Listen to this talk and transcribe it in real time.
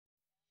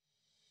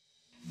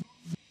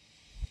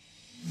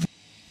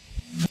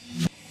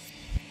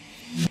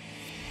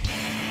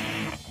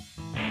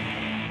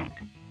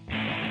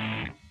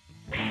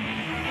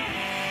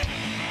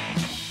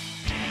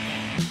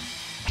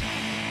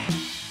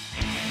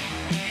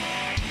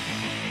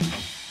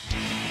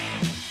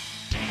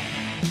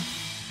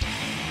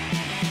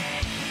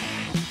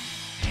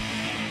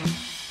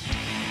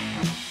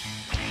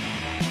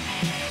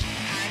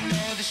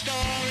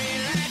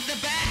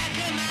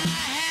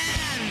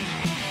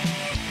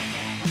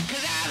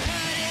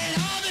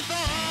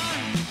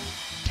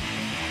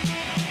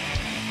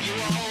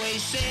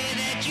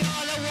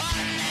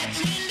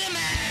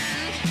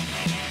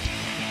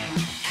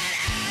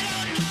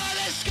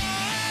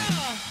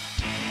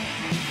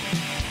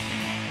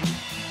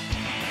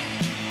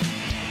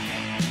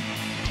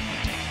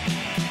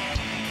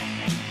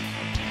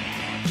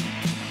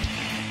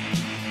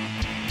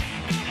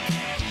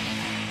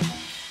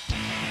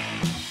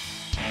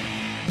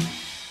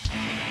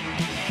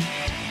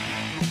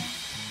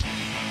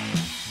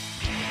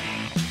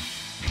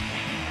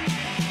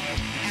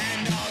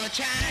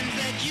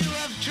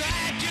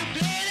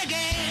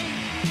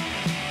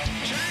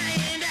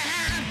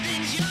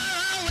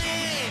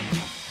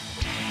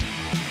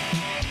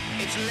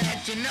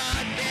to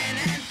nothing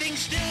and things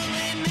still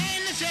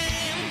remain the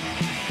same.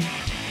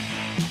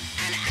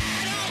 And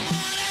I don't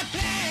wanna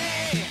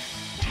play.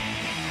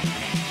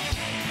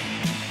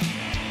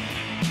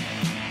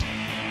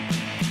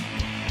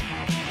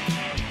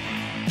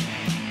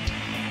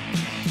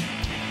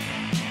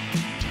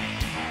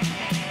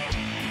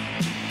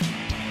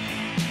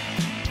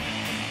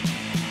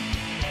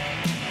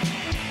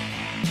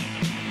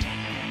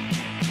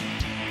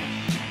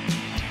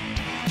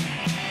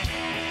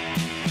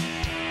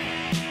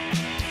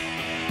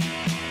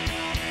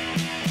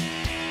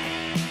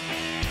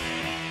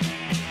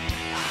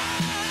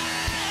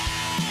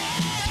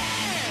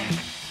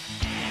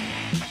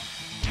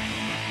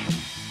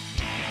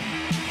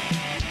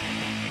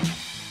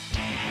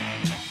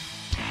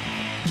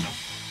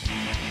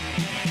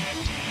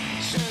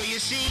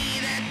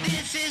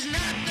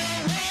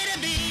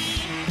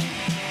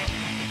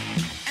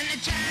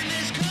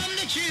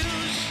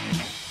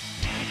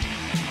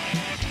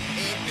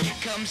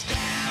 Comes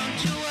down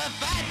to a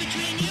fight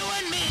between you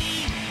and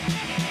me,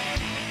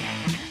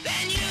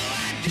 then you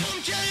are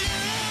doomed to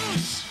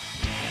lose.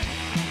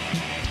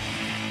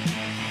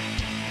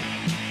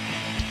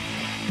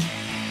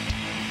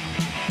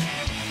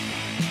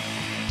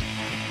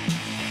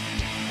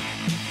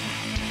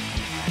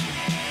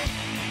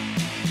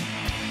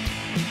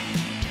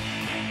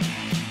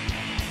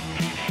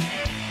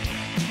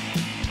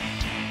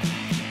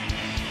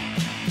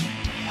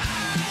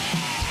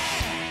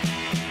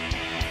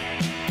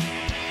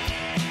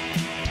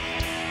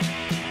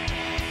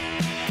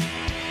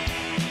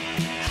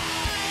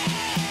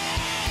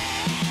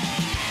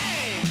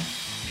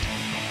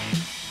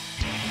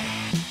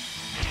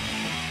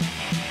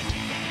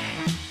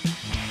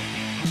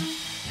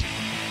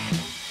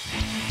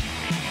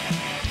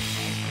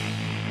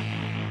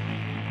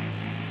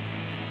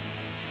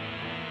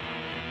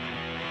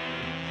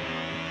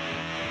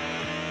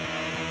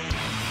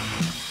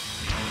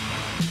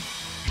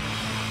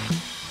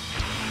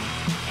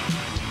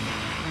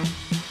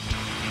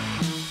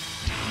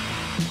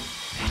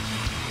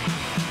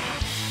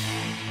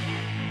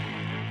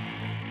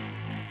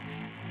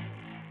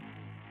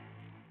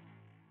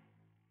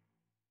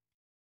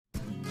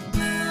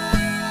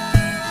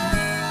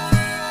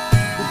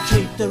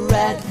 Keep the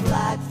red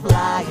flag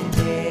flying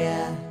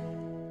here.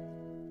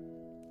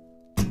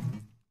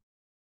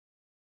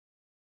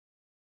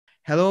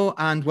 Hello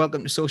and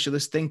welcome to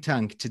Socialist Think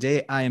Tank.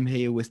 Today I am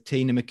here with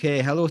Tina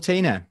McKay. Hello,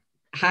 Tina.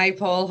 Hi,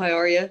 Paul. How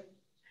are you?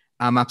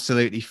 I'm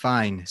absolutely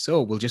fine.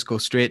 So we'll just go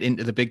straight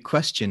into the big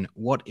question.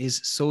 What is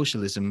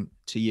socialism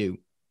to you?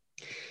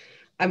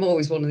 I'm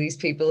always one of these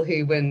people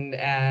who, when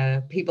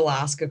people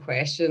ask a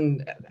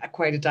question,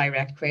 quite a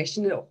direct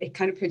question, it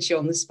kind of puts you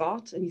on the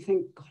spot and you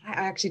think, God, I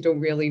actually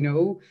don't really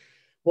know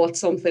what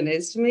something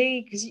is to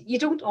me, because you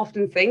don't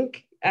often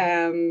think,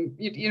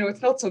 you know,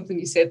 it's not something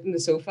you sit in the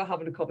sofa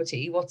having a cup of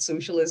tea. What's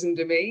socialism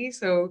to me?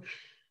 So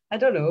I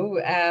don't know.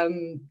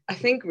 I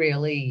think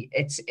really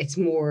it's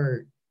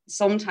more,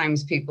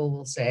 sometimes people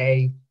will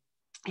say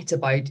it's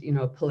about, you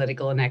know,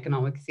 political and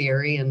economic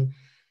theory, and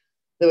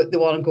they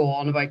want to go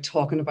on about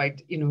talking about,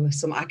 you know,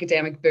 some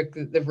academic book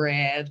that they've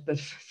read.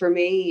 But for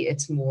me,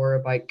 it's more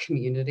about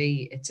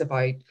community. It's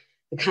about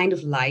the kind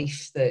of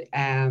life that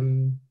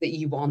that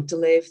you want to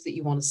live, that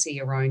you want to see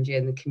around you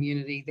in the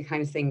community, the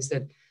kind of things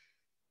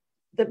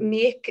that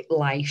make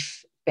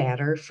life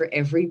better for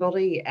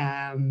everybody.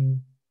 I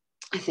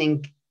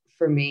think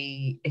for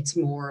me, it's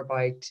more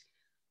about,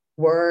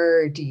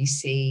 where do you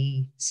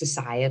see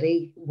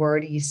society? Where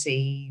do you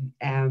see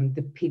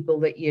the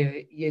people that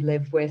you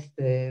live with,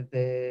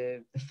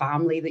 the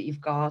family that you've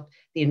got,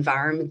 the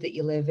environment that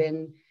you live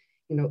in?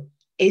 You know,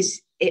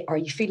 are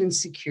you feeling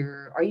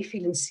secure? Are you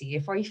feeling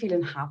safe? Are you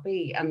feeling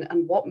happy?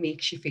 And what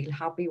makes you feel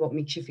happy? What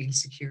makes you feel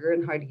secure?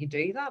 And how do you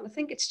do that? And I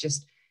think it's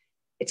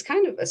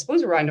kind of, I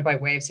suppose, a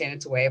roundabout way of saying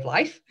it's a way of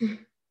life.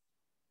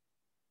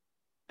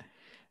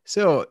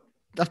 So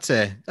that's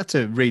a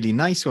really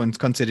nice one,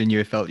 considering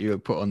you felt you were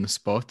put on the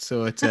spot.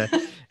 So it's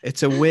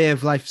a way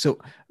of life. So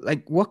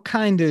like, what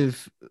kind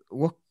of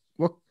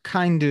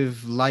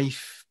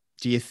life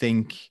do you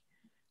think,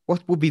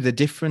 what would be the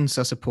difference,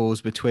 I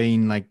suppose,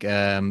 between like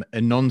a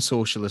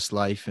non-socialist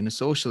life and a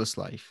socialist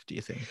life, do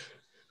you think?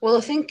 Well,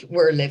 I think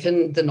we're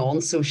living the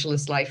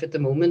non-socialist life at the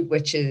moment,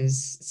 which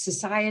is,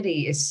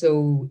 society is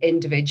so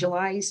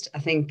individualized. I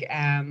think,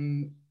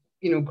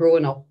 you know,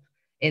 growing up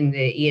in the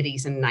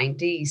 80s and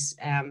 90s,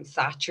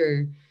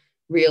 Thatcher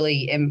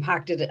really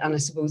impacted it. And I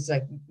suppose,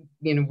 like,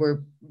 you know, we're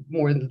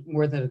more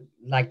than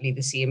likely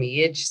the same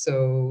age.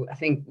 So I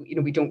think, you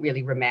know, we don't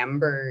really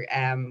remember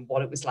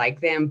what it was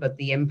like then, but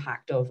the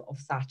impact of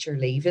Thatcher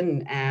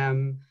leaving,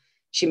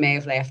 she may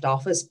have left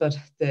office, but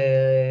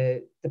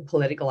the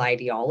political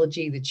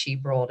ideology that she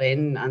brought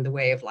in and the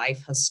way of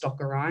life has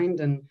stuck around.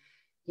 And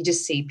you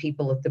just see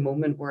people at the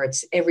moment where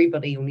it's,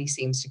 everybody only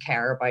seems to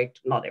care about,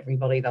 not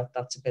everybody,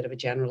 that's a bit of a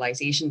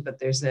generalization, but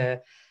there's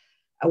a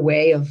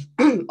way of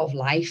of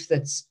life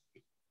that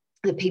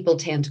people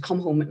tend to come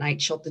home at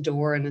night, shut the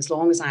door, and as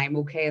long as I'm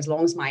okay, as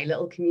long as my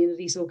little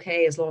community's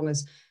okay, as long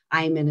as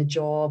I'm in a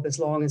job, as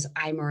long as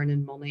I'm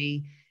earning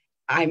money,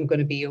 I'm going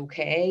to be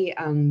okay.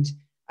 And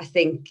I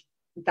think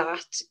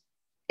that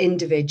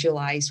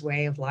individualized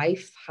way of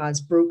life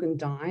has broken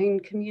down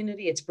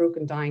community, it's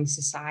broken down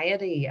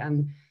society,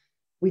 and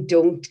we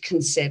don't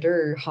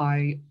consider how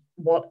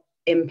what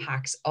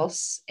impacts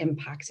us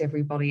impacts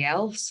everybody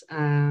else.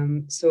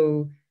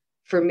 So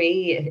for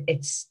me,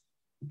 it's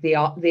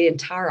the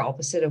entire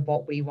opposite of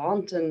what we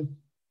want. And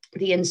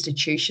the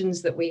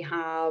institutions that we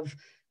have,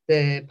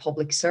 the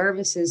public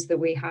services that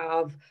we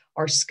have,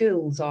 our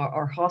schools,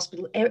 our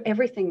hospital,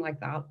 everything like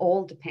that,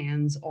 all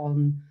depends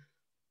on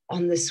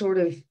the sort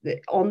of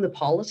on the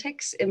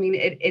politics. I mean,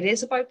 it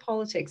is about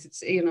politics.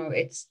 It's, you know,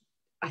 it's,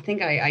 I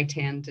think I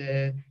tend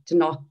to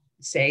not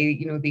say,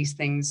 you know, these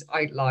things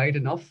out loud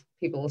enough.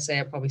 People will say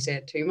I probably say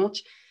it too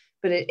much,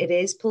 but it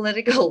is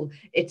political.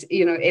 It's,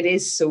 you know, it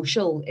is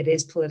social, it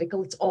is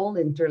political, it's all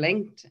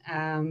interlinked.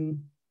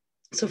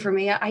 So for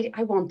me, I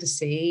want to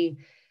see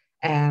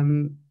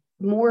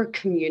more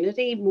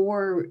community,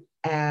 more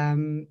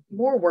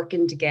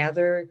working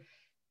together,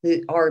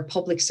 our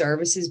public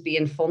services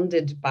being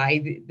funded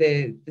by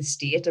the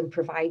state and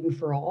providing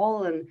for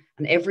all, and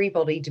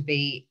everybody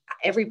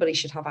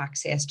should have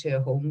access to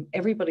a home,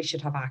 everybody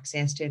should have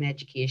access to an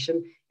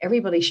education,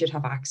 everybody should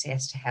have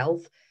access to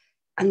health.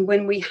 And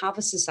when we have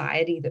a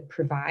society that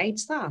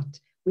provides that,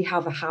 we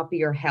have a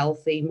happier,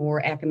 healthy,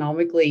 more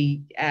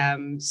economically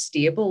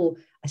stable,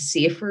 a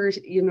safer,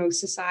 you know,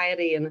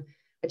 society. And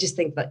I just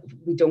think that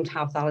we don't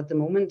have that at the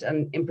moment,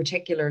 and in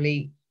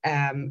particularly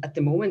at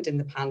the moment in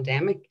the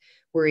pandemic,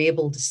 we're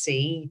able to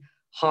see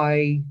how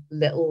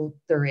little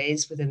there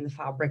is within the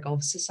fabric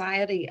of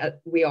society.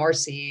 We are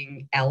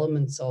seeing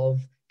elements of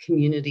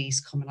communities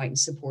coming out and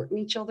supporting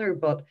each other,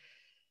 but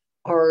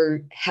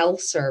our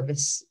health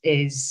service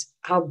is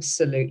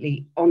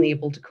absolutely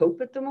unable to cope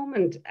at the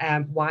moment.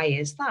 Why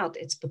is that?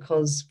 It's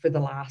because for the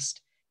last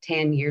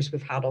 10 years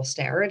we've had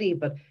austerity,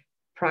 but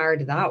prior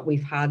to that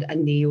we've had a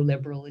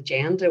neoliberal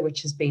agenda,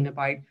 which has been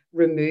about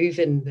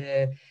removing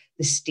the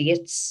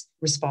state's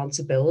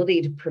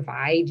responsibility to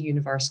provide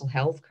universal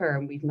healthcare,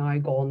 and we've now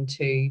gone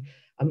to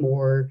a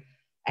more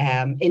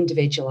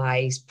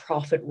individualized,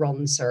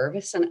 profit-run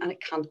service, and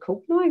it can't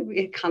cope now.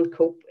 It can't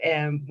cope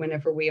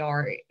whenever we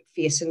are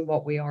facing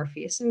what we are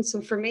facing.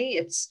 So for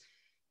me,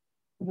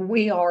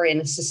 we are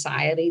in a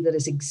society that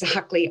is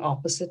exactly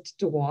opposite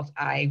to what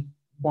I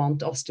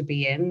want us to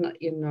be in,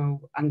 you know,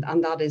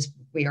 and that is,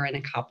 we are in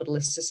a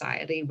capitalist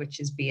society, which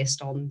is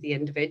based on the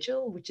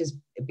individual, which is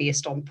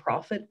based on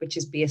profit, which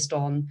is based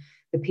on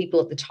the people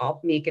at the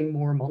top making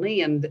more money,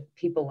 and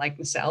people like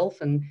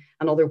myself and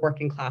other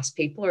working class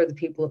people are the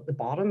people at the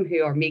bottom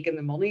who are making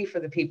the money for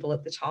the people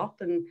at the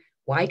top. And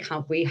why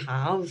can't we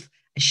have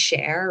a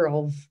share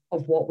of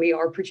what we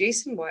are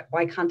producing?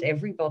 Why can't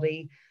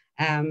everybody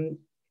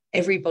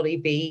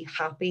be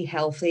happy,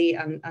 healthy,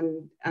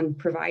 and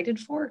provided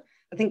for?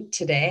 I think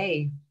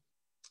today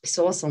I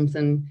saw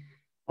something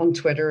on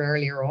Twitter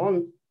earlier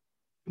on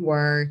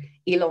where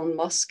Elon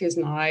Musk is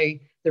now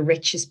the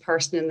richest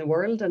person in the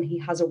world, and he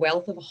has a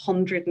wealth of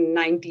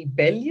 190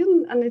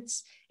 billion, and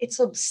it's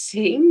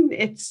obscene.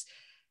 It's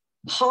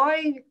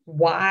why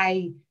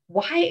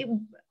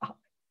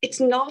it's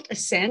not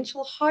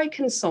essential. How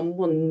can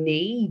someone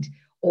need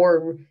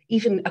or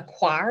even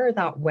acquire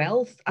that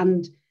wealth,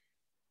 and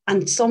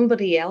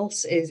somebody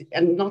else is,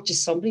 and not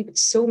just somebody, but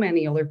so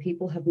many other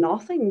people have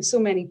nothing. So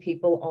many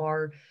people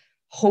are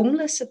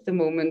homeless at the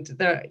moment.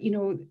 They're, you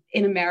know,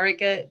 in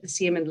America, the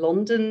same in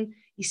London,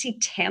 you see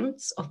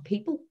tents of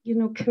people, you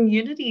know,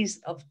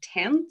 communities of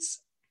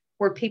tents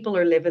where people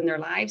are living their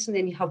lives. And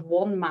then you have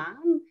one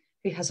man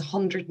who has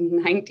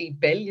 $190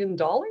 billion.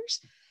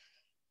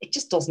 It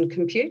just doesn't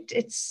compute.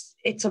 It's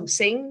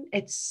obscene.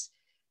 It's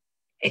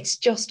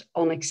just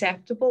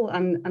unacceptable.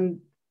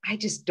 And I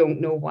just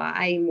don't know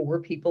why more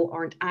people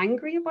aren't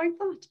angry about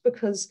that,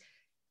 because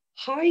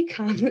how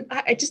can,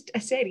 I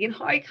said again,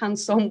 how can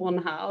someone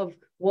have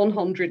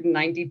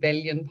 190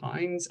 billion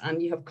pounds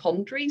and you have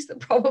countries that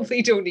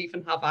probably don't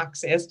even have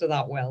access to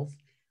that wealth?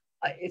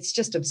 It's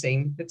just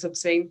obscene. It's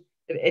obscene.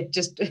 It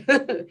just,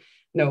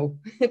 no,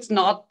 it's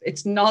not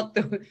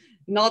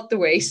the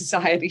way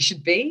society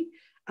should be.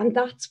 And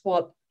that's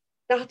what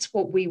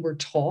we were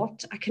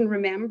taught. I can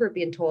remember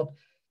being taught,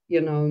 you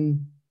know,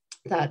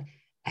 that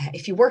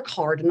if you work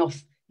hard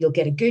enough, you'll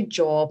get a good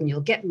job and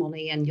you'll get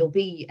money and you'll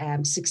be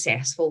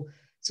successful.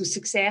 So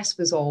success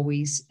was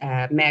always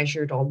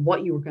measured on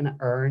what you were going to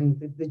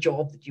earn, the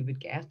job that you would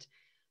get.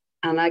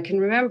 And I can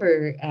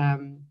remember,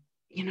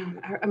 you know,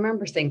 I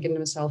remember thinking to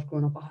myself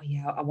growing up, oh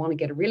yeah, I want to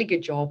get a really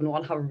good job and I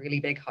want to have a really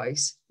big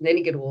house. And then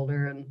you get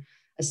older, and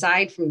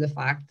aside from the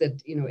fact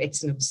that, you know,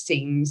 it's an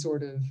obscene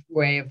sort of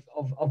way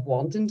of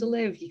wanting to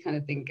live, you kind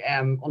of think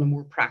on a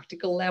more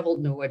practical level,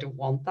 no, I don't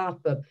want that.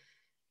 But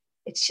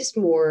it's just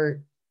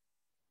more,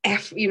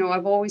 you know,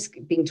 I've always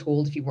been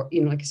told if you work,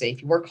 you know, like I say,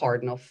 if you work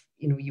hard enough,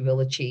 you know, you will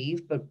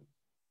achieve, but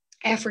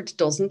effort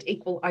doesn't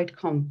equal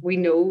outcome. We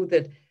know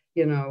that,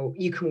 you know,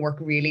 you can work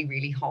really,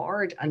 really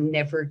hard and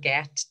never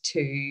get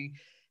to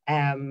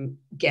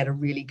get a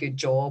really good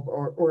job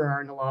or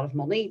earn a lot of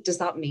money. Does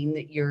that mean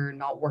that you're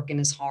not working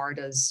as hard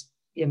as,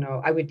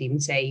 I wouldn't even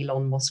say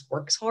Elon Musk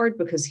works hard,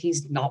 because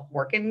he's not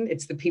working.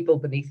 It's the people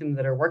beneath him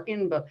that are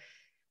working. But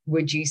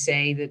would you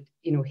say that,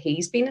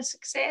 he's been a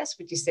success?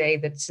 Would you say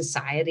that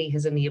society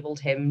has enabled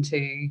him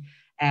to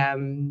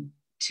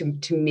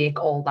make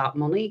all that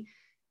money?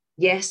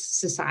 Yes,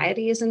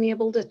 society has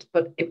enabled it,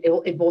 but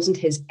it wasn't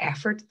his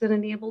effort that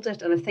enabled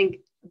it. And I think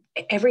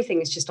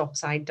everything is just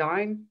upside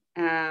down.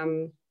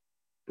 I'm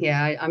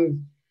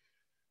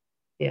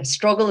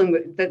struggling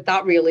with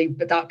that really,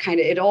 but that kind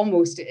of, it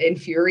almost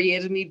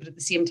infuriated me, but at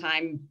the same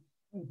time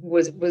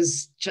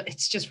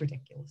it's just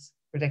ridiculous.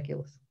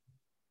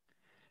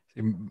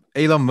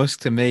 Elon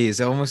Musk to me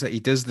is almost like he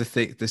does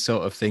the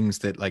sort of things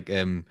that like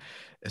a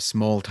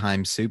small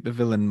time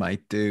supervillain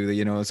might do.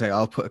 It's like,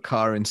 I'll put a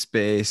car in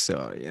space,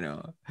 or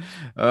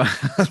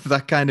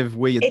that kind of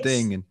weird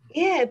thing.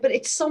 But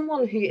it's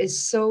someone who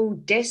is so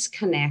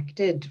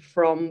disconnected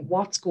from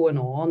what's going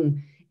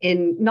on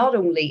in not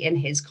only in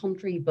his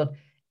country but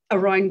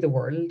around the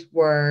world,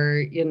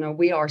 where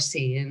we are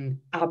seeing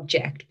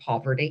abject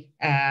poverty.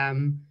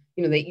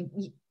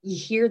 You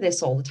hear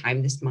this all the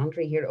time, this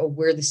mantra here, oh,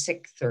 we're the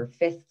 6th or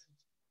 5th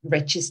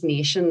richest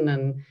nation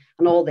and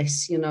all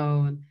this, and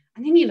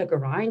then you look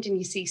around and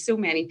you see so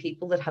many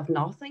people that have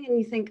nothing, and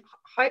you think,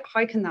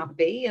 how can that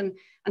be? And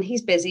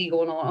he's busy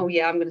going on, oh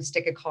yeah, I'm going to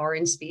stick a car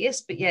in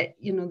space, but yet,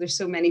 there's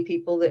so many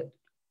people that,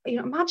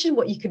 imagine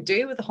what you could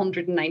do with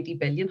 190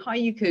 billion, how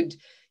you could,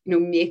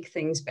 make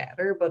things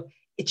better. But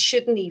it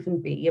shouldn't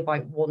even be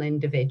about one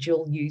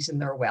individual using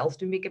their wealth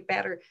to make it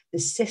better. The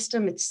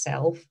system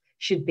itself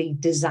should be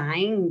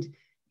designed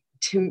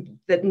to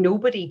that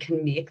nobody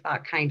can make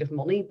that kind of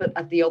money, but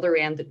at the other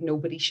end, that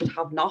nobody should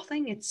have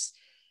nothing. It's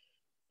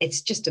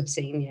just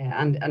obscene,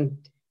 and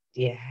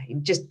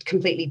just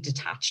completely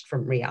detached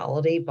from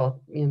reality. But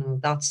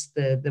that's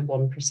the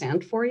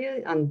 1% for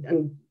you,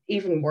 and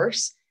even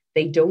worse,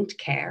 they don't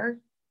care.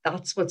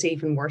 That's what's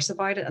even worse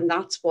about it, and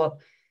that's what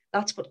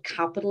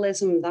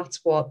capitalism,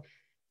 that's what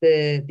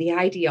the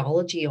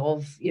ideology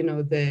of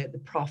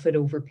the profit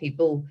over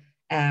people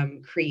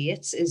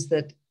creates, is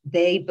that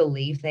they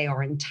believe they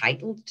are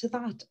entitled to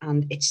that,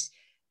 and it's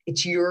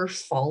your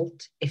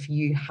fault if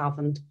you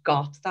haven't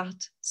got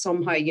that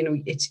somehow.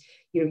 It's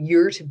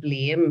you're to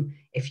blame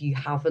if you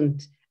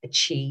haven't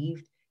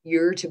achieved.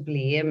 You're to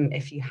blame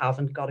if you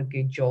haven't got a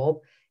good job.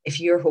 If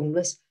you're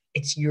homeless,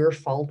 it's your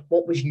fault.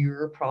 What was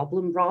your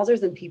problem? Rather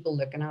than people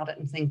looking at it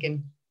and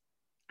thinking,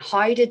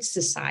 how did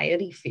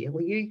society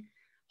fail you?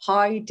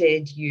 How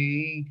did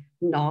you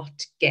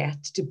not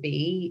get to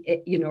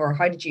be, or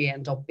how did you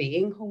end up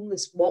being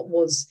homeless? What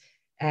was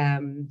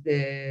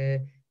the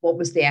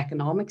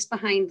economics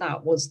behind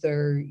that? Was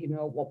there,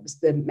 what was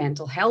the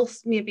mental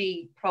health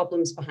maybe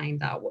problems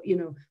behind that?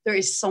 There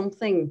is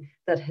something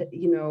that,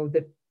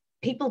 that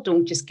people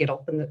don't just get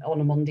up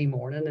on a Monday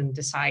morning and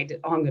decide,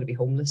 oh, I'm going to be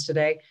homeless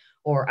today,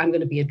 or I'm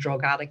going to be a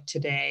drug addict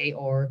today,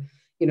 or,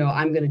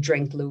 I'm going to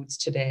drink loads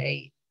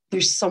today.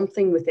 There's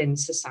something within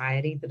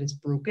society that is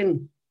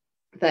broken,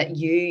 that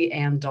you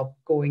end up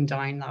going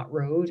down that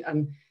road.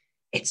 And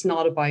it's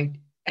not about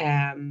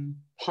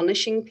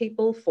punishing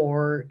people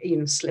for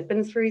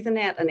slipping through the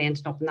net and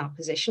ending up in that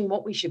position.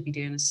 What we should be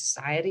doing as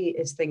society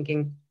is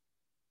thinking,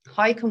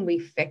 how can we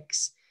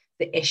fix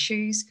the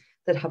issues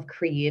that have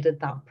created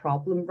that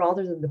problem,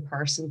 rather than the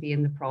person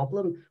being the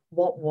problem?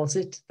 What was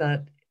it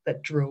that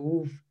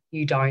drove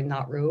you down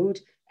that road?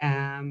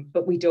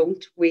 But we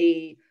don't.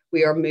 We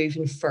are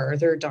moving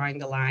further down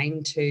the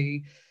line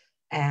to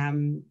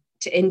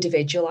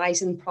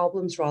individualizing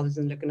problems rather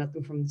than looking at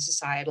them from the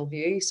societal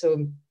view.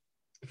 So,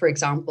 for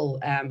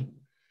example,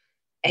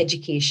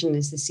 education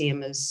is the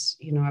same as,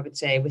 I would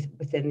say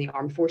within the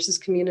armed forces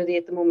community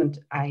at the moment.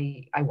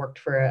 I worked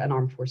for an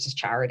armed forces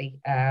charity.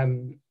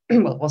 Well,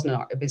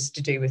 it was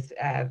to do with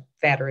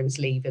veterans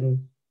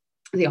leaving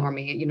the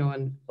army,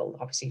 and well,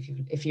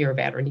 obviously if you're a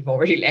veteran, you've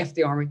already left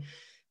the army,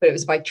 but it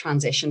was about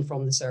transition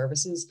from the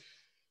services.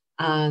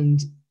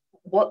 And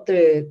what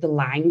the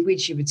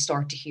language you would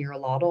start to hear a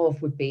lot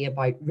of would be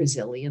about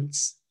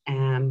resilience.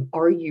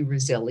 Are you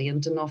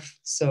resilient enough?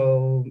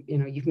 So,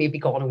 you've maybe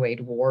gone away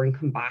to war and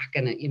come back,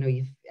 and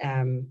you've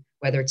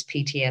whether it's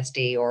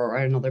PTSD or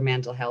another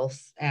mental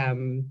health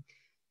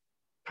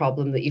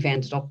problem that you've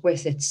ended up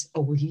with, it's,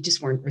 oh, well, you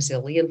just weren't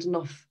resilient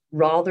enough,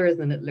 rather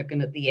than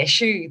looking at the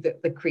issue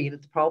that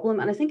created the problem.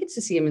 And I think it's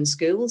the same in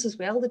schools as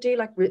well. They do,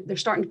 like, they're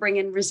starting to bring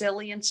in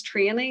resilience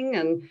training,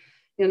 and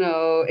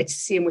it's the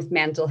same with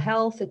mental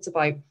health. It's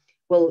about,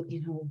 well,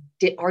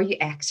 are you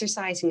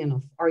exercising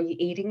enough? Are you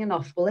eating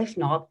enough? Well, if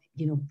not,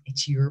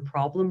 it's your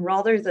problem,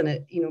 rather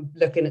than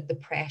looking at the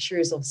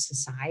pressures of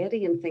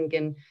society and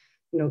thinking,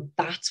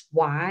 that's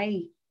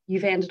why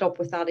you've ended up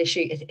with that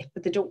issue.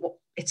 But they don't.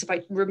 It's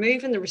about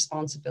removing the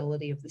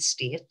responsibility of the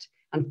state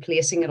and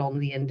placing it on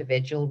the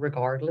individual,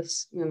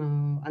 regardless.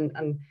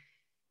 And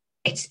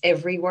it's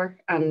everywhere,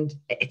 and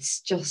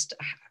it's just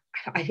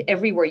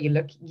everywhere you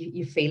look,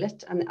 you feel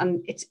it,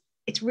 and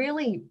it's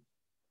really.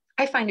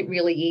 I find it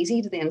really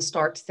easy to then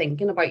start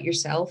thinking about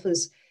yourself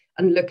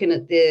and looking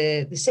at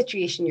the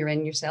situation you're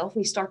in yourself,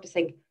 and you start to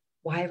think,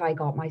 why have I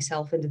got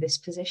myself into this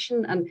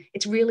position? And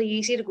it's really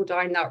easy to go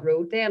down that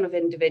road then of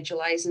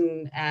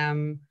individualizing.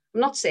 I'm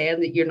not saying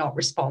that you're not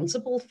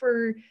responsible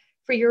for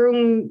your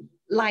own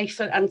life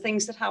and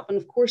things that happen.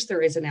 Of course,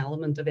 there is an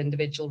element of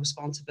individual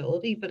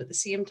responsibility, but at the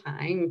same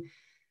time,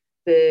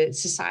 the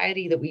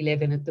society that we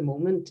live in at the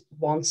moment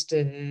wants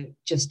to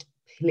just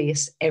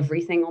place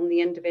everything on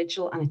the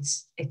individual, and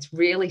it's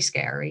really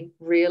scary,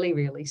 really,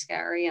 really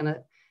scary. And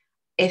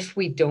if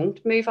we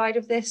don't move out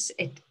of this,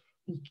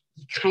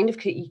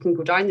 you can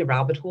go down the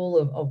rabbit hole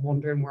of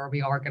wondering where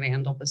we are going to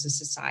end up as a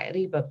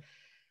society. But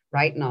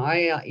right now,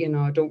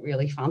 I don't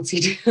really fancy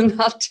doing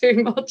that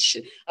too much.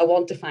 I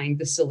want to find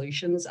the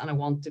solutions, and I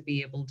want to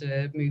be able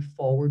to move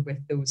forward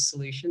with those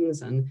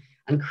solutions and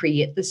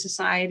create the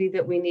society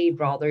that we need,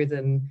 rather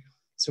than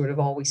sort of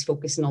always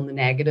focusing on the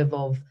negative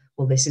of,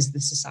 well, this is the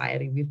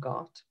society we've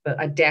got. But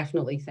I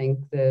definitely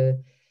think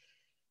the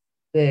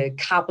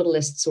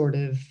capitalist sort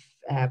of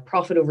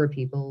profit over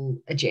people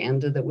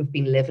agenda that we've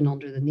been living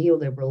under, the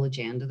neoliberal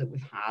agenda that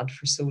we've had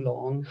for so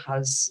long,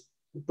 has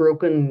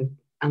broken,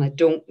 and I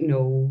don't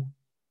know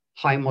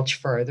how much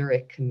further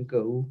it can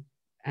go.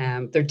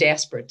 They're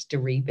desperate to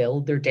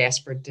rebuild. They're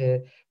desperate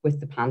with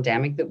the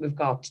pandemic that we've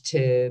got,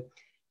 to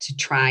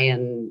try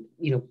and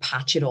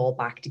patch it all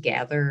back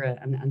together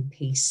and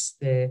piece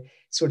the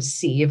sort of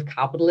save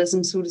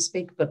capitalism, so to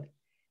speak. But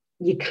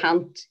you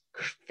can't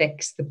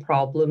fix the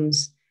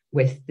problems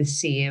with the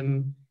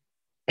same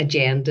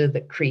agenda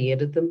that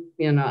created them,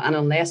 and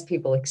unless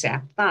people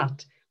accept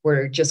that,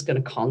 we're just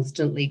going to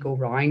constantly go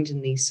round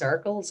in these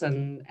circles.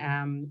 And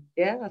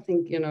I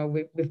think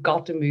we've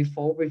got to move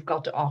forward. We've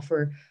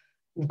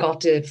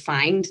got to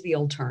find the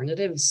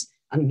alternatives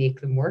and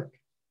make them work.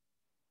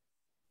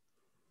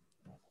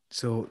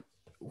 So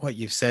what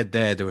you've said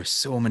there were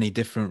so many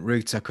different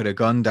routes I could have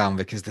gone down,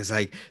 because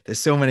there's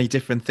so many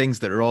different things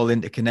that are all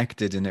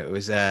interconnected, and it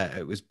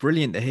was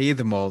brilliant to hear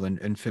them all.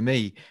 And for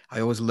me, I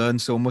always learn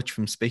so much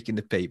from speaking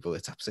to people.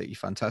 It's absolutely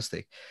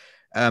fantastic.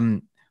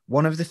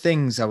 One of the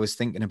things I was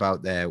thinking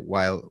about there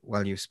while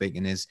you were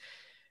speaking is,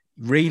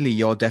 really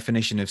your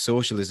definition of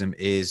socialism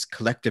is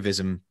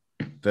collectivism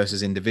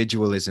versus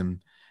individualism.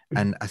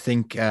 And I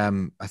think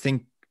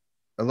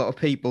a lot of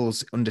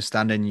people's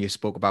understanding, you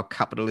spoke about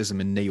capitalism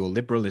and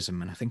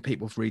neoliberalism, and I think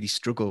people really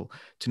struggle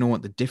to know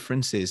what the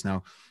difference is.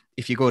 Now,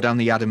 if you go down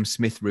the Adam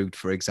Smith route,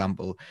 for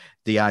example,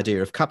 the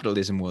idea of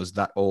capitalism was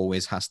that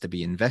always has to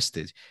be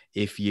invested.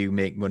 If you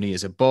make money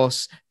as a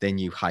boss, then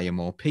you hire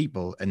more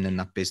people, and then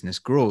that business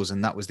grows.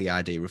 And that was the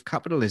idea of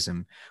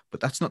capitalism.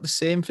 But that's not the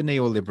same for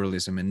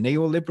neoliberalism. And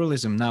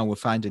neoliberalism now, we're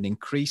finding,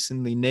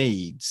 increasingly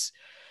needs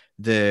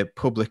the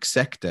public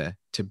sector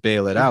to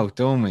bail it out,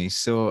 don't we?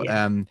 So,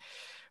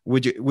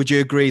 would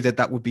you agree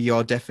that would be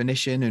your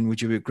definition, and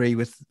would you agree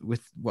with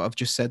what I've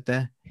just said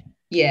there?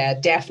 Yeah,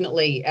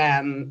 definitely.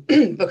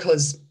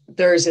 Because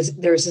there's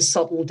a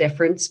subtle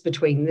difference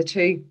between the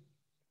two.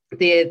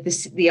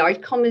 The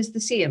outcome is the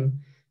same,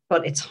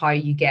 but it's how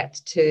you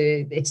get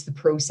to, it's the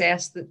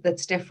process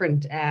that's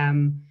different.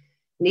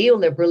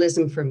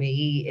 Neoliberalism for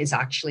me is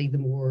actually the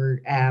more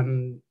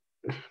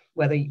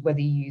whether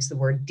you use the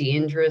word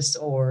dangerous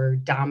or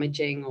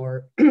damaging,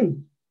 or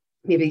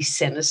maybe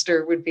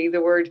sinister would be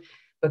the word,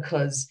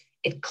 because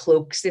it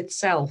cloaks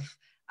itself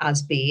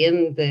as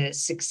being the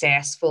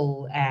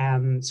successful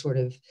sort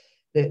of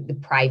the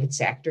private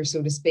sector,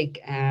 so to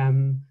speak.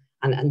 And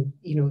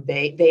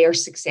they are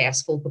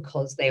successful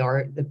because they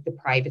are the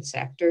private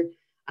sector.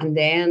 And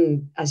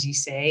then, as you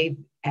say,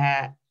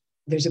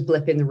 there's a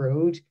blip in the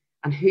road,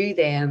 and who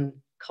then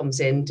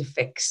comes in to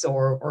fix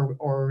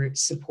or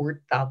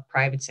support that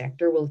private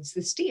sector? Well, it's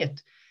the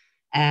state.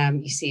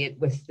 You see it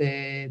with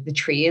the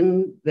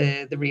train,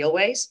 the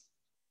railways.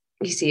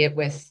 You see it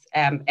with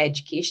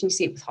education. You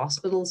see it with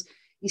hospitals.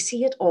 You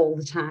see it all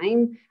the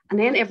time. And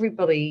then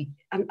everybody,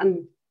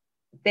 and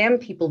then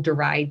people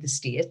deride the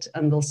state,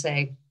 and they'll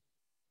say,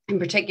 in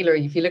particular,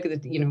 if you look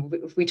at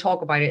if we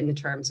talk about it in the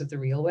terms of the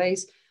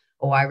railways,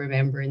 I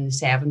remember in the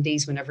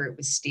 70s, whenever it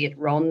was state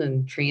run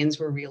and trains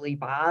were really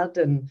bad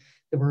and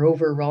they were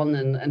overrun,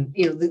 and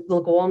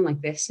they'll go on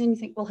like this, and you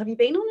think, well, have you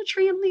been on a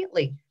train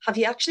lately? Have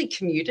you actually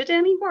commuted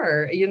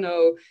anywhere?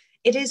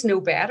 It is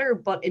no better,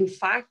 but in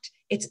fact,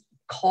 it's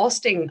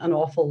costing an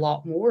awful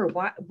lot more.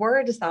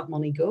 Where does that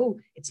money go?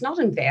 It's not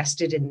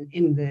invested in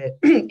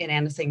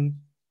anything.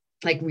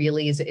 Like,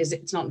 really,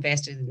 it's not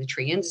invested in the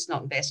trains, it's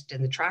not invested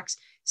in the tracks.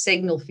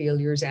 Signal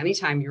failures,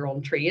 anytime you're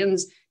on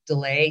trains,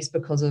 delays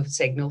because of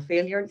signal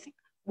failure, and think,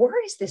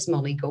 where is this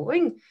money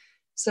going?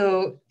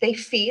 So they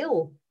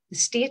feel the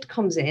state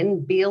comes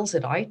in, bails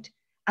it out,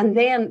 and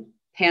then,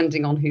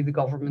 depending on who the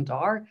government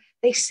are,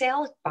 they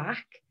sell it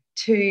back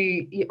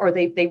to, or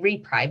they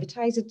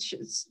re-privatize it,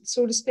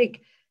 so to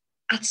speak,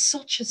 at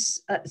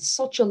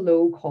such a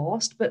low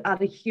cost, but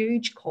at a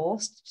huge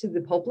cost to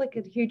the public,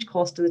 at a huge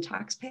cost to the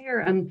taxpayer.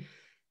 And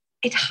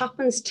it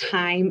happens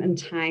time and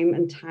time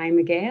and time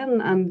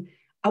again. And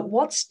at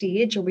what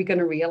stage are we going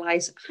to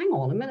realize, hang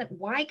on a minute,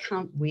 why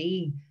can't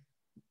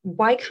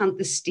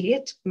the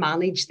state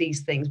manage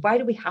these things? Why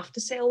do we have to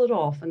sell it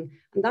off? And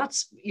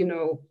that's,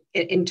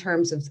 in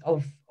terms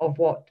of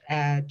what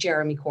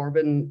Jeremy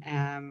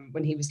Corbyn,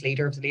 when he was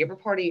leader of the Labour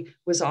Party,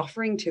 was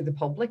offering to the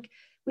public.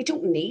 We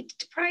don't need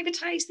to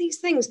privatise these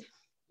things.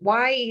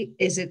 Why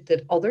is it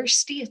that other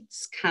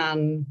states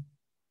can,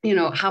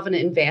 have an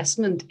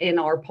investment in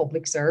our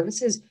public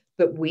services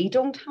that we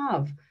don't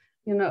have?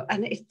 And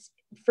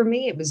for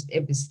me,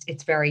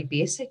 it's very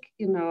basic.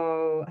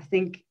 I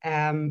think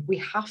we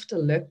have to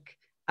look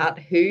at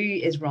who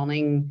is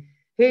making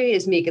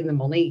the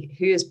money,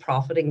 who is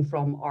profiting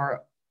from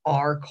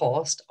our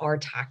cost, our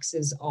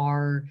taxes,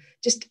 our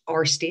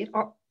state,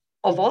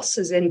 of us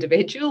as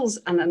individuals,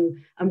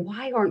 and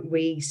why aren't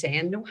we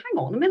saying, no, hang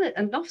on a minute,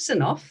 enough's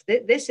enough.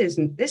 This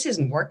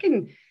isn't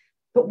working,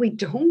 but we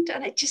don't,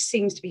 and it just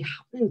seems to be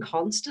happening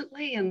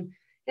constantly, and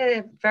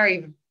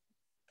very,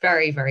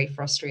 very, very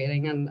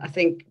frustrating. And I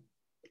think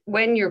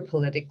when you're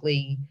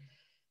politically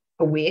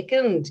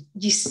awakened,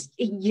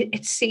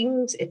 it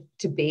seems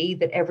to be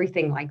that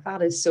everything like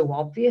that is so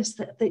obvious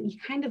that you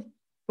kind of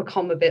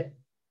become a bit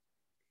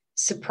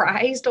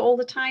surprised all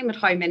the time at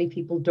how many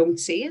people don't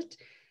see it.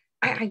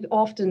 I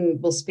often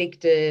will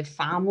speak to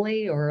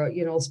family or,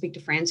 speak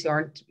to friends who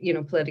aren't,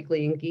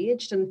 politically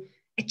engaged, and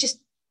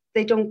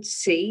they don't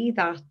see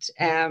that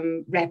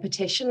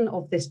repetition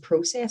of this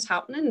process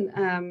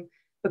happening,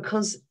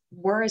 because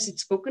where is it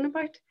spoken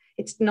about?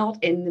 It's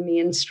not in the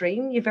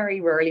mainstream. You very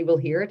rarely will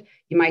hear it.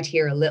 You might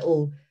hear a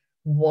little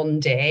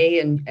one day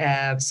and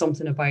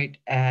something about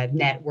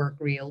network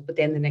rail, but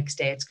then the next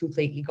day it's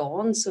completely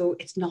gone. So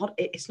it's not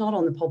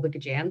on the public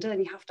agenda,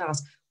 and you have to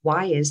ask,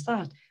 why is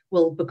that?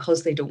 Well,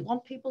 because they don't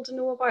want people to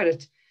know about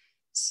it.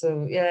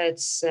 So yeah,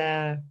 it's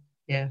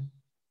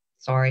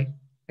sorry,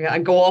 I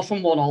go off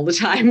on one all the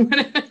time.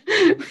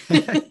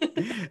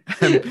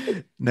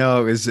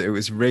 No, it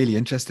was really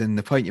interesting.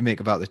 The point you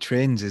make about the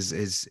trains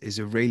is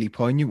a really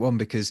poignant one,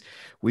 because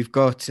we've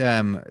got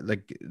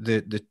like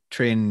the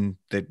train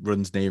that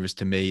runs nearest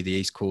to me, the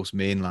East Coast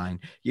Main Line,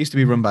 used to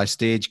be run by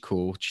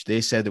Stagecoach.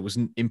 They said it was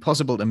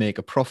impossible to make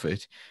a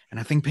profit, and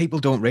I think people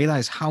don't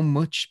realize how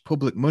much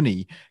public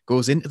money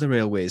goes into the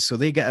railways. So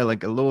they get a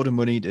load of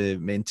money to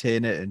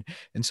maintain it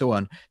and so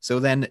on. So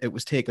then it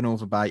was taken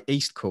over by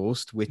East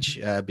Coast, which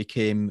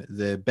became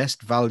the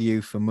best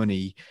value for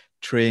money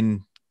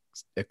train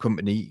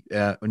company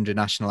under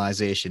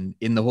nationalisation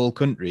in the whole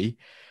country,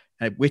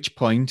 at which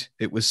point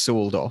it was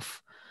sold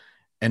off,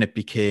 and I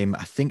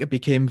think it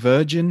became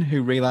Virgin,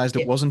 who realised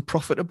it wasn't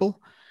profitable.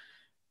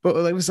 But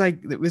it was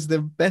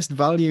the best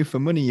value for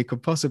money you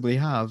could possibly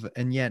have,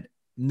 and yet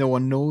no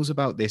one knows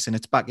about this. And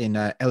it's back in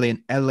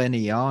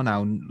LNER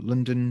now,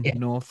 London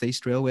North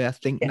East Railway, I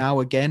think now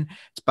again.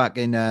 It's back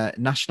in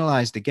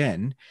nationalised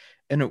again,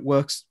 and it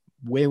works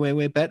way, way,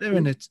 way better.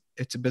 And it's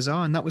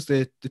bizarre. And that was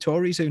the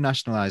Tories who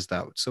nationalised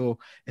that. So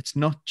it's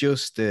not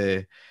just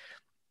a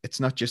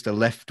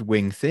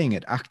left-wing thing.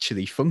 It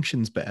actually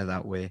functions better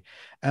that way.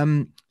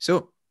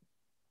 So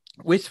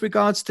with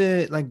regards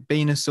to like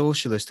being a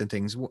socialist and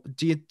things,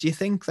 do you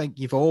think like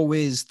you've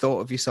always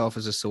thought of yourself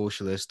as a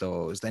socialist,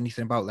 or is there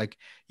anything about like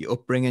your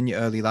upbringing, your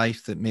early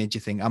life that made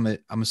you think I'm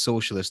a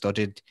socialist, or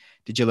did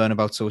you learn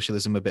about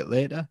socialism a bit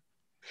later?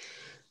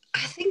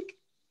 I think,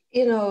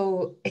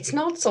 it's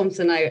not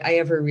something I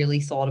ever really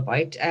thought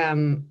about. I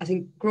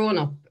think growing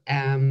up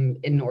in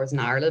Northern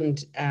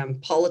Ireland,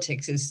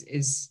 politics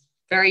is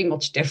very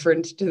much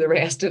different to the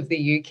rest of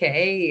the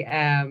UK.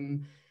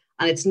 And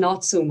it's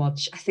not so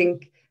much, I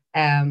think,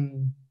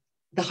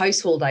 the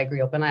household I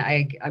grew up in,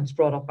 I was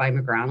brought up by my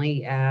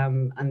granny,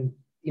 and,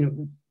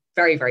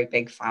 very, very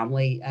big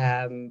family,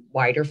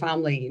 wider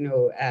family,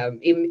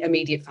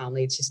 immediate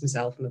family. It's just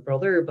myself and my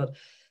brother, but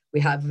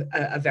we have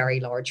a very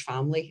large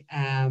family.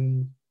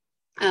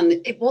 And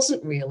it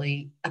wasn't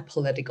really a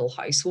political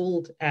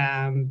household.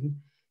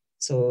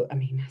 So, I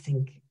mean, I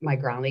think my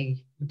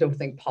granny don't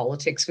think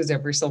politics was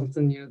ever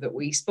something, that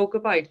we spoke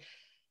about.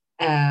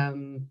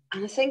 And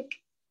I think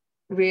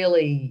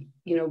really,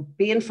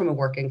 being from a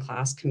working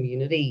class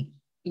community,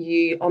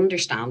 you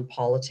understand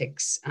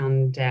politics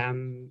and,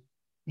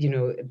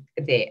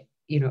 the,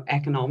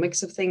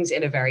 economics of things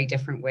in a very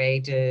different way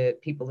to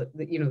people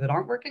that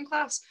aren't working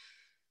class.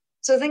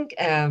 So I think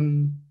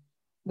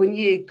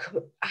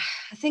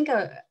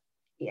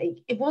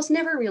it was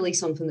never really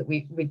something that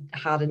we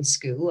had in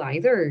school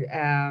either.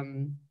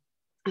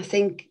 I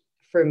think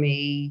for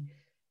me,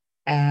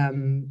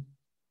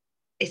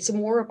 it's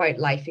more about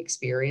life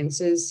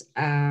experiences.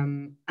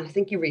 And I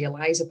think you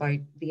realize about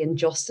the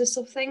injustice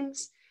of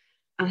things.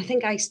 And I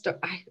think I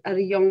at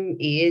a young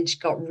age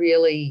got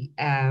really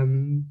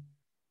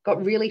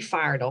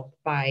fired up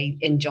by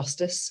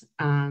injustice.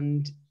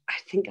 And I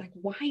think, like,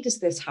 why does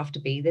this have to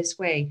be this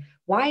way?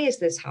 Why is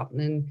this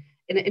happening?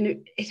 And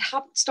it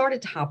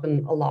started to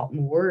happen a lot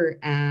more.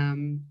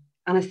 And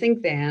I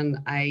think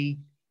then I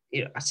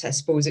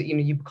suppose that,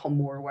 you become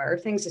more aware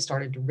of things. I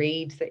started to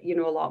read that,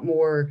 a lot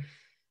more.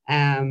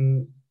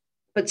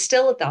 but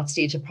still at that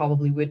stage, I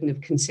probably wouldn't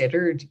have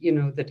considered,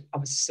 that I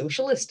was a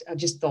socialist. I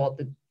just thought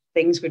that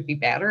things would be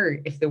better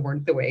if they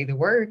weren't the way they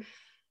were.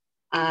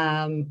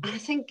 I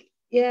think,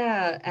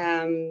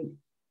 yeah,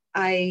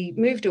 I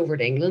moved over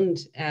to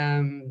England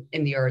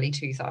in the early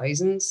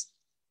 2000s.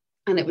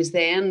 And it was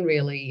then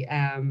really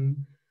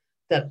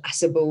that I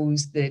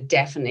suppose the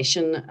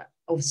definition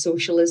of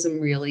socialism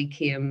really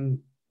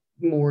came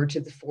more to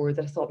the fore,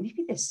 that I thought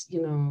maybe this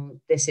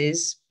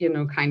is,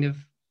 kind of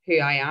who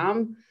I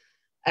am.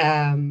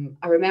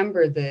 I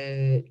remember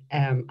the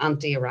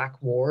anti-Iraq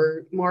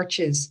war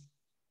marches,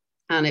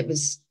 and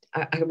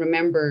I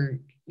remember,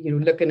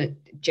 looking at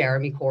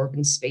Jeremy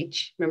Corbyn's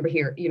speech. Remember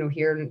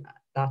hearing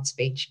that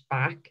speech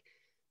back,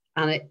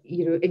 and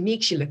it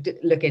makes you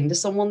look into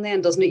someone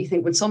then, doesn't it? You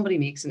think when somebody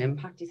makes an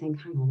impact, you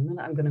think, hang on a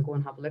minute, I'm going to go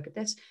and have a look at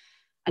this.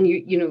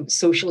 And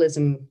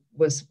socialism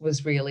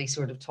was really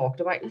sort of talked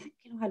about. And I think,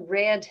 I'd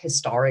read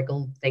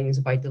historical things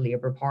about the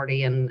Labour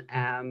Party and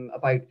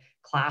about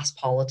class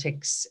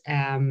politics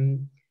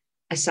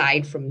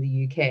aside from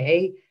the UK.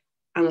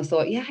 And I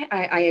thought, yeah,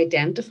 I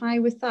identify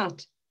with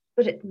that.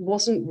 But it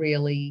wasn't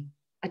really,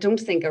 I don't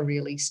think I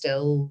really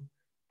still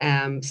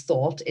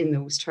thought in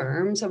those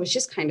terms. I was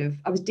just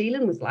I was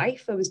dealing with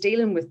life. I was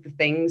dealing with the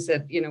things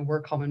that,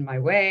 were coming my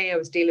way. I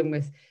was dealing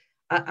with,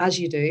 as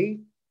you do.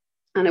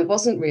 And it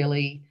wasn't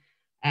really,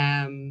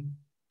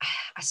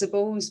 I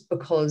suppose,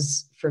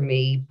 because for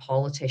me,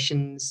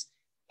 politics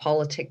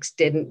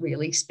didn't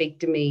really speak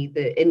to me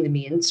in the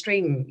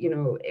mainstream.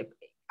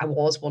 I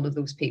was one of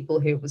those people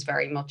who was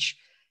very much,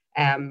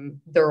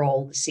 they're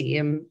all the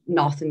same.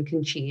 Nothing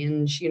can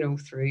change,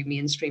 through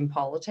mainstream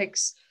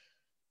politics.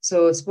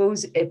 So I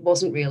suppose it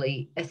wasn't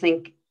really, I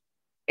think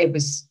it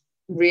was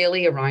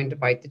really around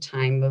about the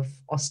time of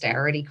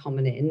austerity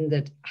coming in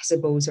that I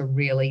suppose I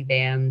really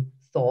then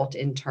thought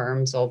in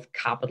terms of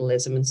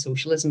capitalism and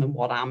socialism and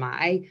what am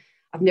I?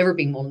 I've never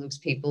been one of those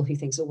people who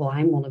thinks, oh, well,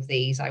 I'm one of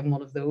these, I'm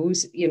one of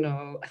those.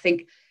 I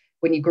think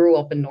when you grow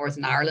up in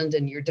Northern Ireland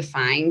and you're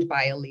defined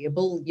by a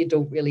label, you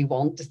don't really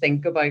want to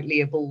think about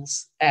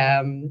labels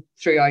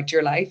throughout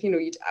your life.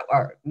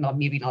 Or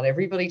maybe not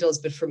everybody does,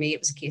 but for me, it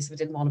was a case of I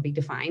didn't want to be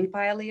defined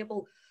by a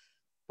label.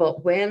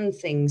 But when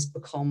things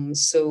become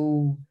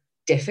so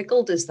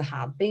difficult as they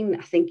have been,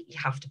 I think you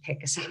have to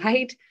pick a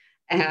side.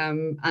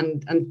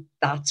 And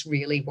that's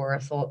really where I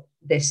thought,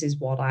 this is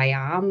what I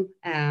am.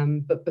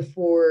 But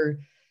before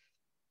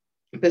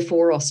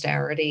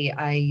austerity,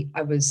 I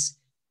was,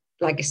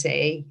 like I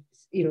say,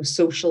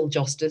 social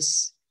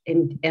justice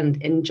and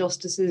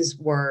injustices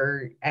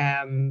were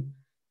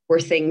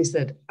things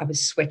that I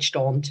was switched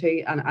on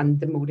to, and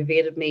they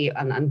motivated me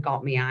and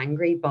got me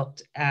angry.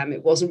 But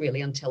it wasn't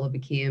really until I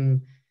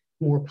became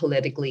more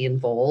politically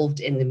involved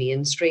in the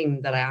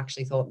mainstream that I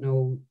actually thought,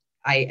 no,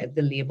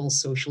 the label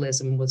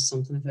socialism was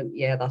something I thought,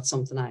 yeah, that's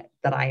something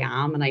that I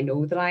am, and I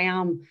know that I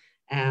am.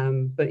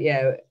 But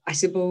yeah, I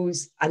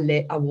suppose I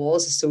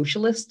was a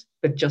socialist,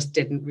 but just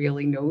didn't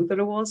really know that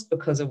I was,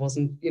 because I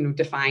wasn't,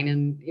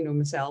 defining,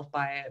 myself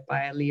by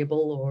a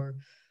label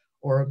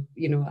or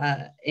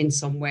in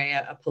some way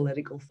a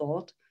political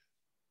thought.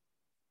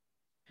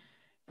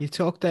 You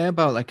talked there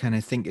about like kind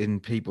of thinking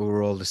people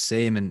were all the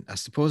same, and I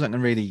suppose I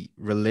can really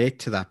relate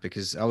to that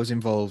because I was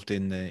involved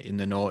in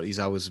the noughties.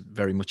 I was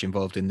very much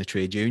involved in the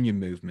trade union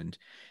movement,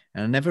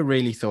 and I never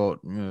really thought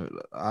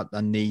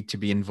I need to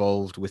be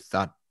involved with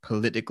that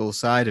political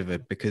side of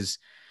it, because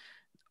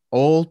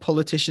all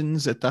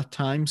politicians at that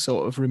time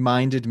sort of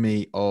reminded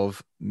me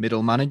of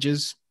middle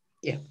managers.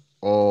 Yeah.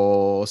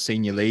 Or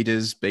senior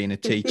leaders, being a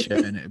teacher,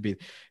 and it'd be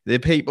the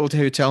people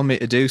who tell me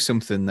to do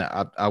something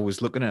that I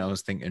was looking at. I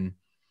was thinking,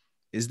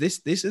 this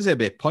is a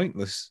bit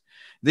pointless.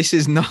 This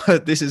is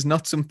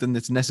not something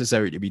that's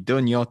necessary to be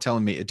done. You're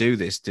telling me to do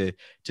this to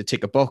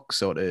tick a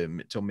box or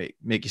to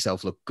make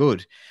yourself look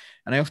good.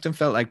 And I often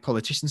felt like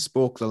politicians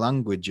spoke the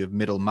language of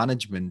middle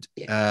management.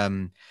 Yeah.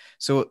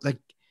 So like,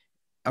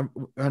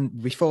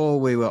 and before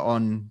we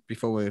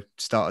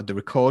started the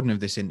recording of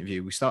this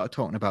interview, we started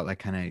talking about like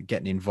kind of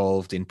getting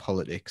involved in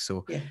politics.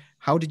 So Yeah.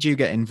 how did you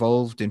get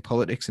involved in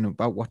politics, and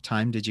about what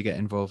time did you get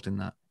involved in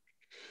that?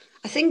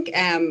 I think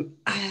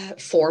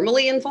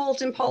formally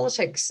involved in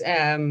politics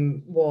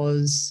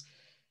was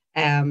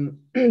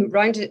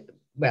around it.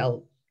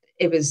 Well,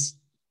 it was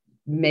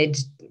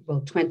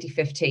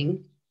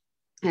 2015.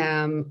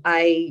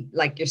 I,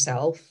 like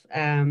yourself,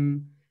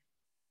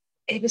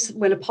 it was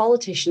when a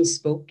politician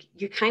spoke,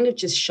 you kind of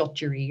just shut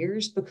your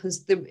ears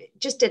because they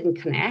just didn't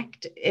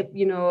connect.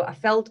 I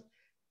felt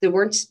they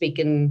weren't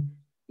speaking,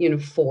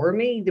 for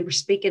me. They were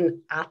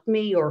speaking at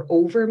me or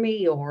over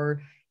me,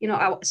 or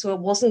so it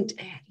wasn't,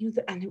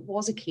 and it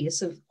was a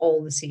case of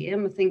all the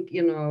same. I think,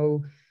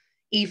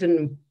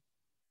 even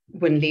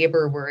when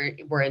Labour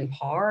were in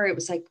power, it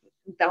was like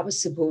that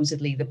was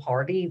supposedly the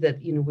party that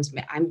was,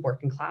 I'm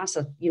working class.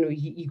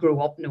 You grow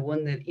up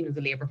knowing that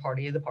the Labour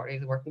Party are the party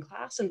of the working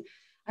class, and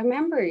I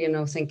remember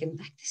thinking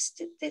like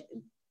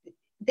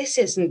this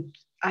isn't.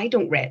 You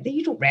don't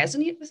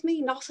resonate with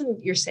me. Nothing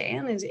you're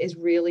saying is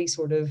really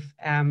sort of.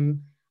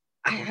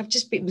 I've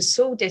just been was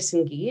so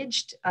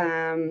disengaged.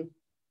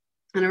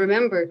 And I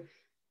remember,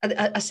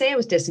 I say I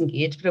was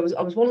disengaged, but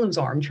I was one of those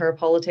armchair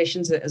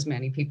politicians, as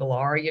many people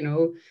are, you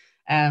know.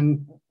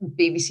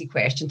 BBC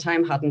Question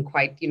Time hadn't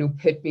quite, you know,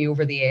 put me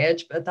over the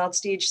edge at that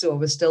stage. So I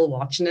was still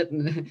watching it,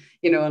 and,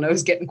 you know, and I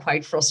was getting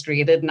quite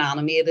frustrated and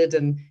animated.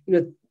 And, you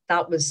know,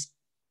 that was,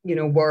 you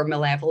know, where my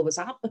level was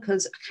at,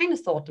 because I kind of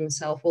thought to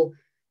myself, well,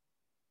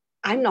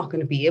 I'm not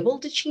going to be able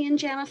to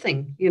change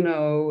anything, you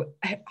know,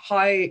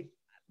 how,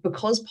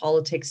 because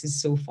politics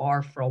is so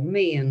far from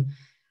me. And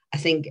I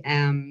think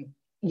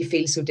you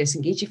feel so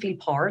disengaged, you feel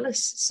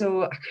powerless.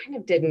 So I kind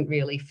of didn't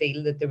really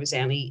feel that there was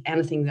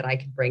anything that I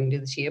could bring to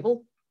the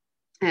table.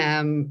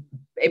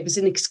 It was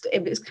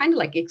it was kind of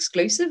like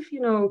exclusive,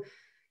 you know.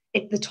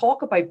 The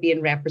talk about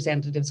being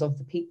representatives of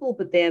the people,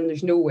 but then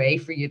there's no way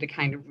for you to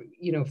kind of,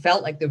 you know,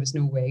 felt like there was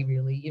no way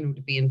really, you know,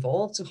 to be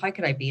involved. So how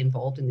could I be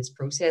involved in this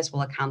process?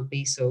 Well, I can't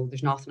be. So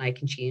there's nothing I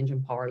can change.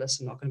 I'm powerless.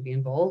 I'm not going to be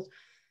involved.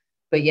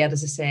 But yet,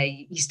 as I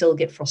say, you still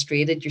get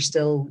frustrated. You're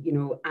still, you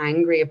know,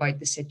 angry about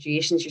the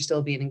situations. You're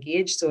still being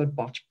engaged. So I'd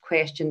watch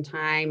Question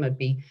Time. I'd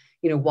be,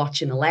 you know,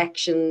 watching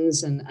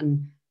elections,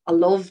 and I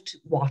loved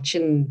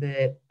watching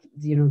the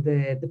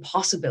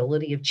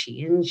possibility of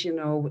change. You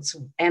know, it's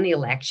any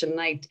election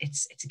night.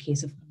 It's a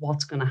case of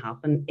what's going to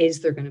happen. Is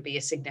there going to be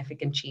a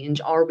significant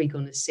change? Are we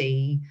going to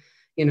see,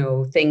 you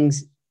know,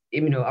 things,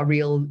 you know, a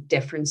real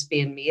difference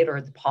being made,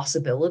 or the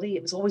possibility?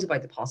 It was always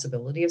about the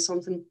possibility of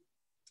something.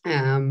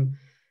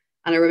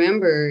 And I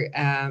remember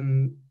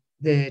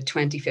the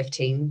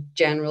 2015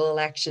 general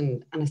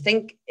election, and I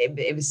think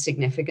it was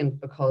significant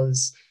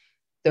because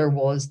there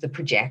was the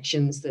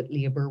projections that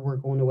Labour were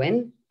going to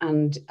win.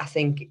 And I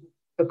think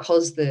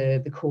because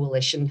the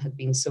coalition had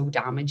been so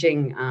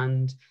damaging,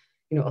 and,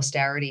 you know,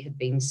 austerity had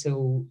been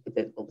so,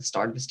 the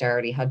start of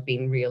austerity had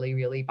been really,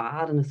 really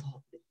bad. And I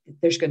thought,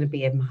 there's going to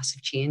be a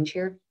massive change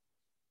here.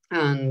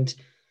 And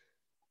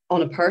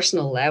on a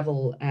personal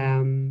level,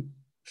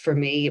 for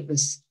me, it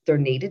was, there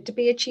needed to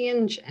be a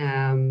change.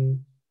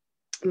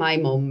 My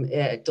mum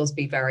does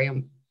be very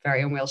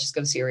unwell. She's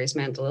got a serious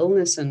mental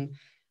illness, and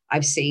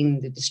I've seen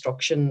the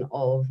destruction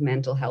of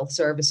mental health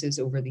services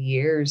over the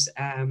years,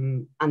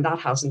 and that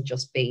hasn't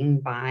just been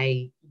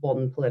by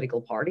one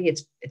political party.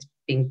 It's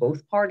been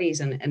both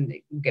parties, and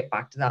get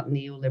back to that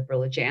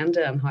neoliberal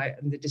agenda and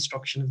the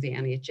destruction of the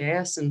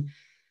NHS. And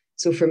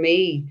so for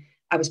me,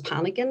 I was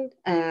panicking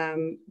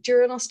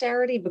during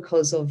austerity,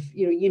 because of,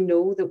 you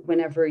know that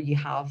whenever you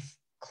have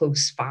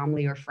close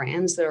family or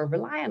friends that are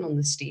relying on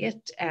the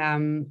state,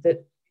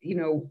 that, you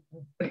know,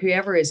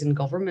 whoever is in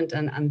government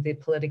and the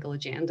political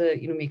agenda,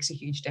 you know, makes a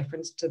huge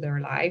difference to their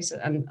lives,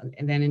 and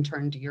then in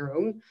turn to your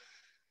own.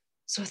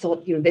 So I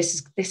thought, you know,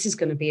 this is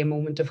going to be a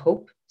moment of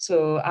hope.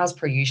 So as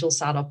per usual,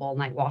 sat up all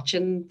night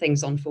watching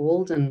things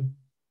unfold. And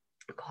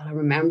God, I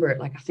remember it,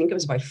 like, I think it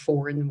was about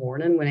 4 a.m.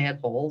 when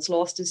Ed Balls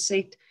lost his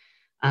seat.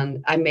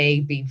 And I may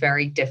be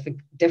very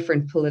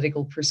different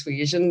political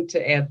persuasion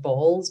to Ed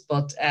Balls,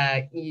 but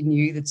you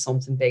knew that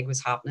something big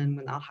was happening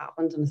when that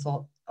happened. And I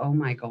thought, oh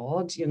my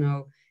God, you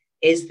know,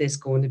 is this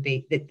going to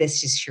be, that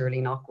this is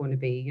surely not going to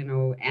be, you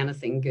know,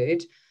 anything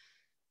good.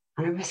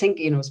 And I think,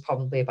 you know, it was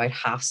probably about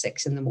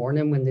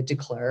 6:30 when they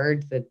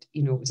declared that,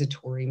 you know, it was a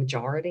Tory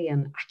majority.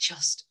 And I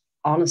just,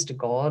 honest to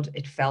God,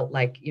 it felt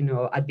like, you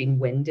know, I'd been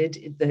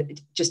winded.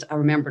 I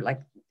remember,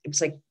 like, it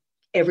was like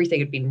everything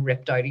had been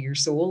ripped out of your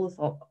soul. I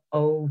thought,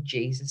 oh,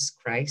 Jesus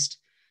Christ,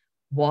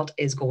 what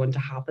is going to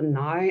happen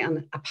now?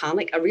 And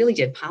I really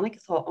did panic. I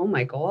thought, oh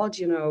my God,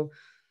 you know,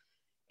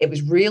 it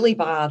was really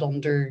bad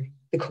under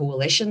the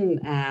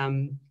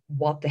coalition.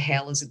 What the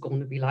hell is it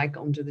going to be like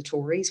under the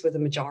Tories with a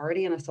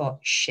majority? And I thought,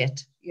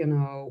 shit, you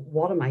know,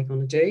 what am I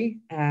going to do?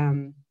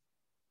 And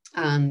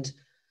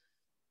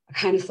I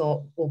kind of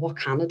thought, well, what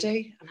can I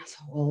do? And I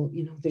thought, well,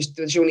 you know,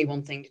 there's only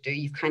one thing to do.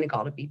 You've kind of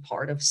got to be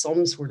part of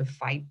some sort of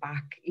fight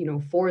back, you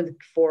know,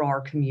 for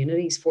our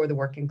communities, for the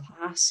working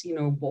class, you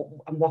know,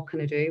 what can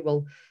I do?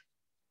 Well,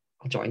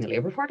 I'll join the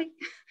Labour Party.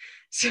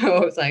 So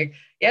I was like,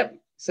 yep.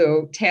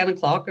 So 10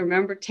 o'clock, I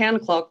remember 10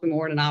 o'clock the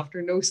morning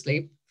after, no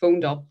sleep,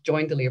 phoned up,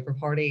 joined the Labour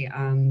Party,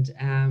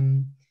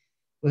 and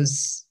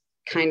was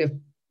kind of,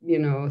 you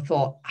know,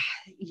 thought,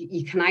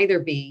 you can either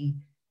be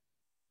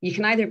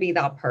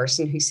that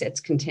person who sits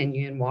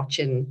continuing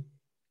watching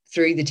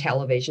through the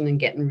television and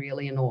getting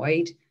really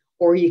annoyed,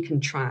 or you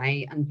can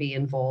try and be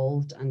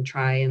involved and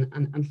try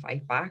and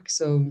fight back.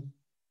 So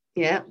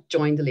yeah,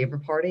 joined the Labour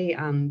Party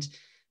and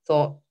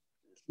thought,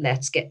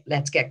 let's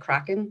get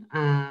cracking.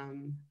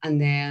 And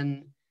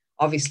then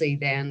obviously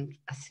then,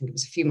 I think it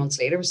was a few months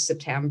later, it was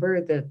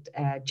September,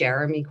 that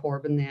Jeremy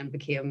Corbyn then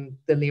became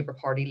the Labour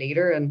Party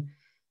leader. And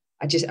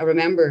I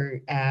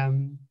remember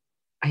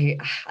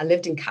I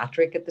lived in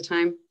Catterick at the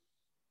time,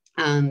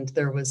 and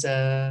there was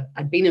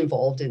I'd been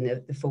involved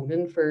in the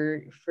phoning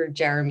for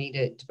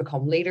Jeremy to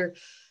become leader,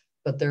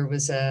 but there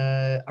was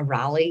a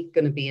rally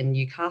going to be in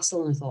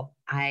Newcastle, and I thought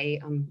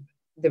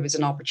there was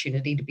an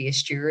opportunity to be a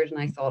steward, and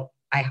I thought,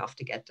 I have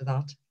to get to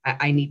that.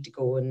 I need to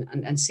go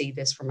and see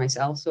this for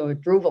myself. So I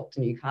drove up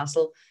to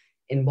Newcastle.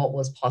 in what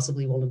was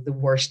possibly one of the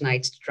worst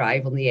nights to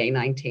drive on the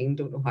A19.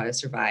 Don't know how I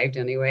survived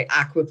anyway.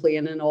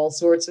 Aquaplane and all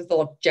sorts. I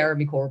thought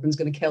Jeremy Corbyn's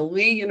going to kill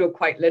me, you know,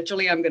 quite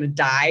literally. I'm going to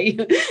die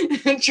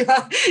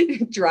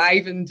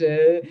driving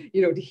to,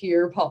 you know, to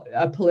hear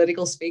a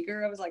political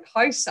speaker. I was like,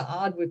 how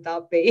sad would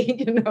that be,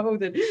 you know,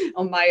 that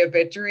on my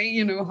obituary,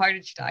 you know, how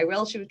did she die?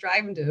 Well, she was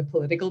driving to a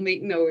political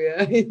meeting. Oh,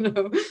 yeah, you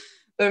know.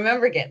 But I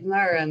remember getting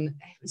there, and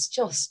it was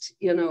just,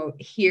 you know,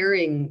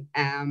 hearing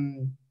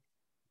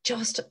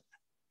just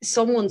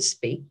someone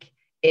speak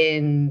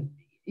in,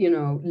 you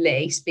know,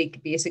 lay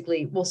speak.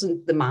 Basically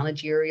wasn't the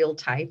managerial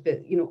type,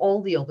 but, you know,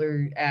 all the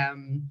other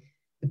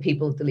the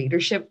people at the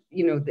leadership,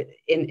 you know,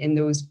 in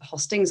those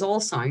hustings all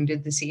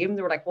sounded the same.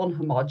 They were like one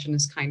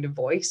homogenous kind of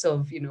voice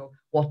of, you know,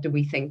 what do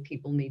we think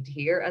people need to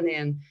hear? And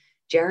then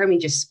Jeremy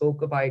just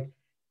spoke about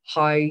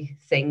how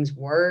things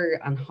were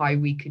and how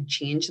we could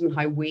change them, and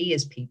how we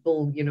as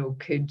people, you know,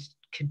 could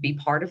be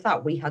part of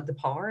that. We had the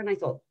power. And I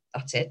thought,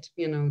 that's it,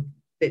 you know,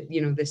 that,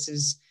 you know, this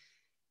is,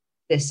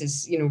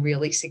 you know,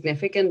 really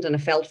significant. And I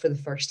felt for the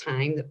first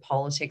time that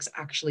politics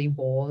actually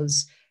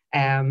was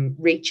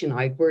reaching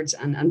outwards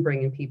and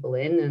bringing people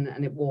in,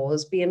 and it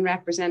was being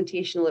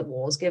representational. It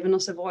was giving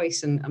us a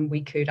voice, and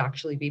we could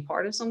actually be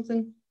part of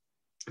something.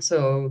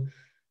 So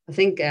I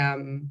think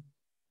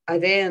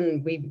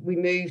we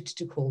moved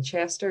to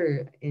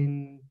Colchester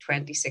in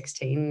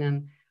 2016,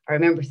 and I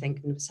remember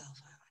thinking to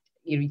myself,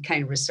 you know, you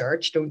kind of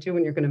research, don't you,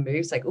 when you're going to move?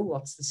 It's like, oh,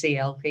 what's the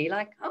CLP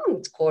like? Oh,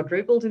 it's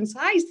quadrupled in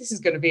size. This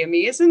is going to be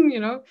amazing, you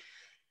know.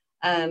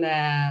 And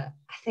I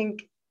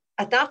think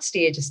at that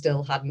stage, I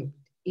still hadn't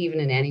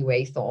even in any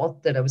way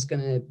thought that I was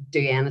going to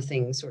do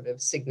anything sort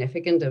of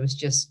significant. I was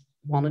just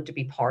wanted to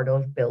be part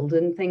of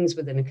building things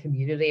within a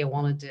community. I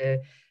wanted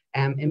to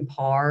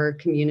empower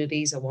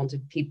communities. I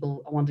wanted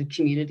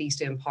communities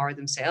to empower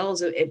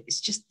themselves. It's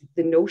just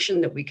the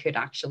notion that we could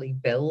actually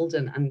build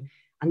and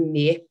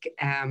make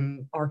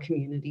our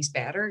communities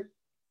better,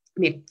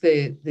 make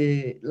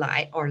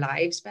our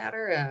lives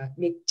better,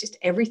 make just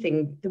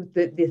everything,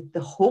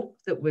 the hope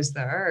that was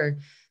there,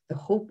 the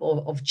hope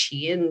of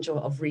change,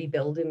 of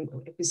rebuilding.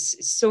 It was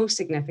so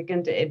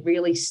significant. It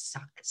really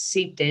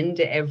seeped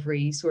into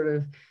every sort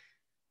of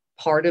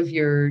part of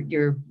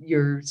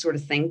your sort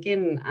of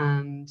thinking.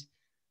 And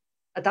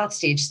at that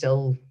stage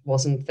still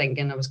wasn't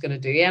thinking I was going to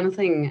do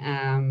anything.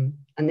 And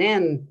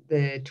then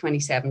the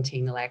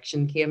 2017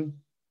 election came.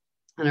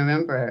 And I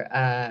remember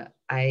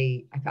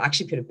I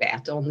actually put a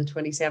bet on the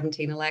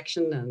 2017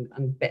 election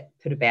and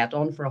put a bet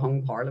on for a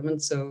hung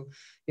parliament. So,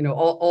 you know,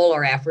 all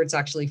our efforts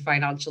actually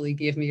financially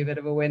gave me a bit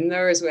of a win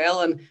there as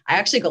well. And I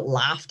actually got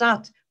laughed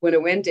at when I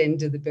went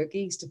into the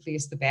bookies to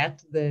place the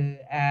bet. The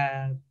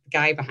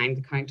guy behind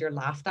the counter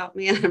laughed at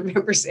me. And I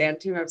remember saying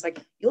to him, I was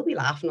like, you'll be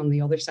laughing on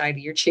the other side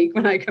of your cheek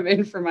when I come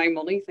in for my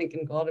money,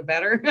 thinking, God, I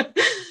better.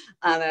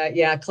 And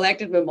I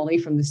collected my money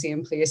from the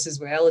same place as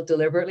well. It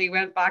deliberately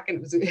went back, and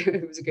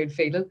it was a good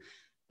feeling.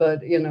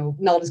 But, you know,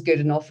 not as good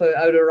enough.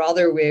 I'd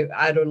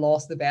have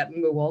lost the bet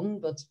and we won.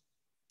 But,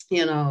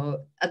 you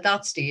know, at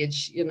that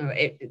stage, you know,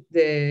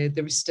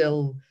 there was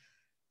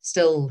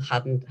still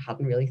hadn't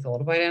really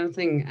thought about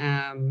anything.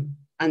 And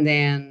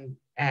then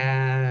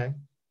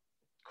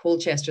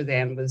Colchester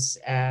then was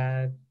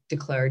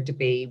declared to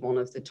be one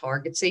of the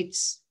target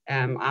seats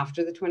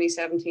after the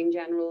 2017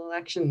 general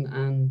election.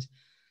 And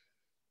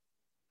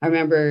I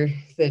remember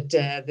that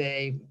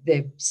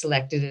they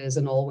selected it as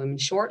an all-women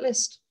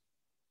shortlist.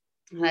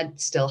 And I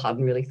still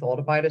hadn't really thought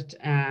about it.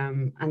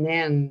 And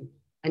then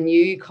I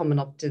knew coming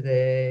up to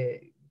the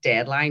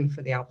deadline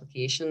for the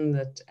application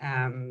that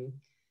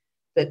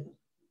that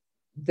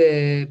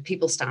the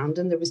people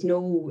standing, there was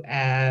no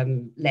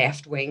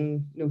left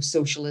wing, no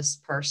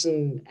socialist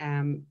person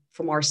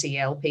from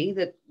RCLP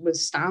that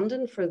was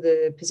standing for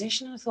the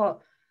position. I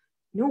thought,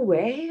 no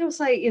way. I was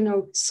like, you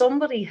know,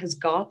 somebody has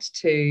got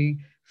to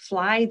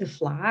fly the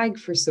flag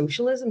for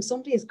socialism.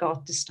 Somebody has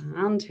got to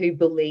stand who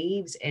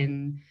believes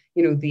in,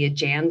 you know, the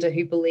agenda,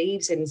 who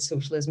believes in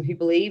socialism, who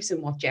believes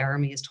in what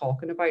Jeremy is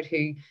talking about, who,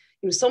 you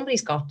know,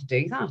 somebody's got to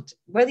do that.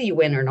 Whether you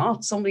win or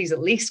not, somebody's at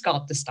least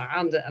got to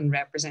stand and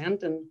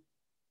represent. And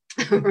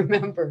I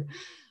remember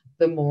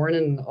the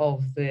morning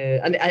of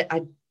and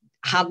I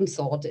hadn't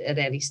thought at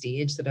any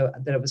stage that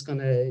I was going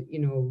to, you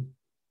know,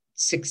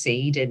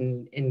 succeed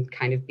in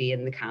kind of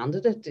being the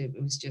candidate.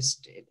 It was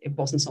just, it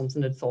wasn't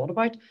something I'd thought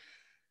about.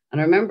 And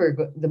I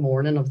remember the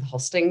morning of the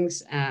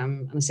hustings,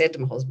 and I said to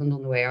my husband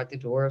on the way out the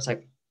door, I was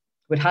like,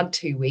 we'd had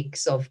 2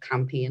 weeks of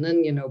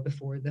campaigning, you know,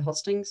 before the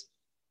hustings.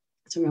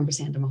 So I remember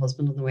saying to my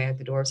husband on the way out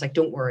the door, I was like,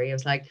 don't worry. I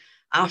was like,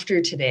 after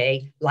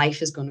today,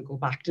 life is going to go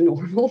back to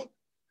normal.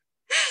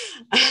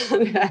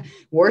 And,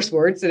 worst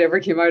words that ever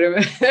came out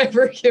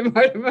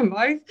of my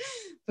mouth,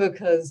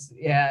 because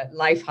yeah,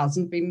 life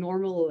hasn't been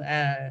normal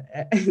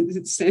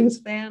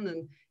since then.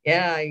 And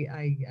yeah,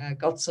 I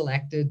got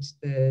selected.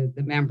 The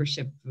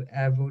membership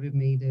voted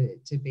me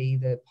to be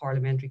the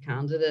parliamentary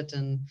candidate,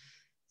 and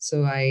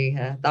so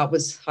that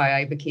was how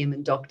I became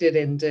inducted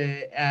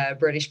into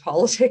British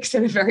politics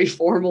in a very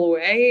formal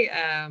way.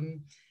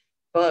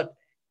 But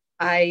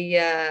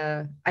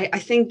I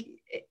think,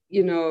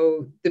 you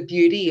know, the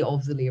beauty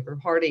of the Labour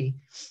Party,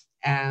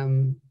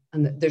 and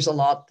there's a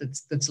lot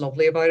that's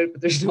lovely about it,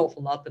 but there's an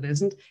awful lot that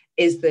isn't,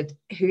 is that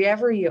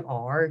whoever you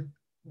are,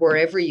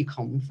 wherever you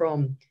come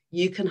from,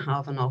 you can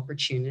have an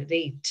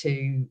opportunity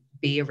to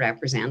be a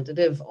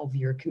representative of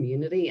your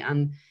community.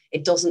 And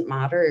it doesn't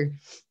matter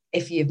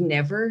if you've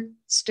never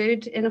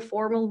stood in a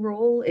formal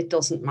role. It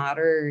doesn't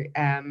matter,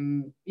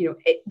 you know,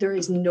 there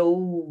is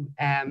no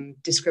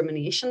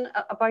discrimination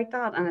about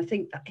that. And I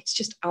think that it's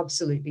just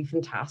absolutely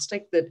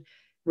fantastic that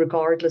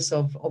regardless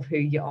of who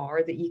you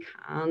are, that you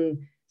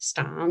can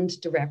stand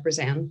to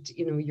represent,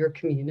 you know, your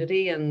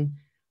community. And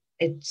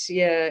it's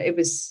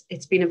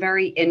been a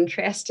very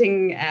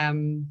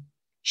interesting,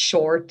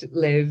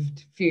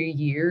 short-lived few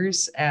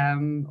years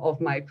of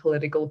my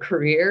political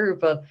career,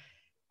 but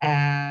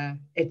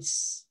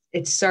it's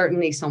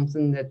certainly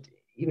something that,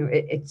 you know,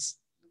 it's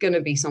going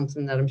to be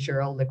something that I'm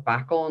sure I'll look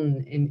back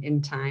on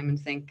in time and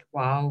think,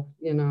 wow,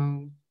 you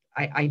know,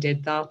 I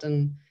did that,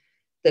 and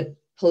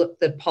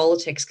that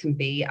politics can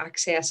be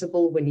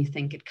accessible when you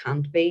think it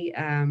can't be.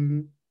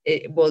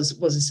 It was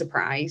a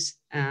surprise,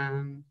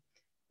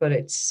 but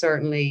it's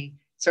certainly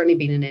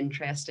been an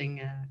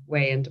interesting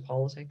way into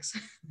politics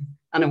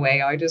and a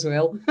way out as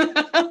well.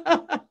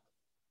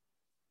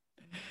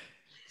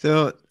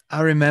 So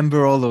I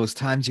remember all those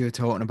times you were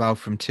talking about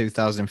from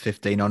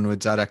 2015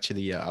 onwards. I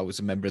was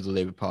a member of the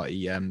Labour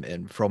Party,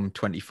 and from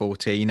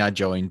 2014 I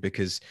joined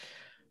because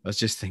I was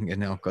just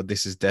thinking, oh God,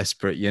 this is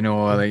desperate. You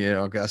know,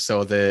 I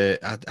saw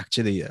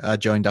I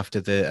joined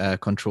after the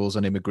controls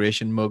on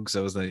immigration mugs.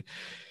 I was like,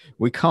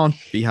 we can't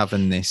be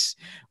having this.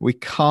 We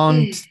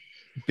can't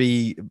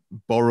be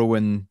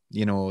borrowing,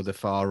 you know, the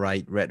far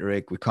right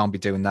rhetoric. We can't be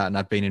doing that. And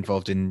I'd been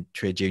involved in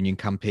trade union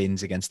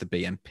campaigns against the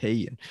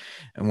BNP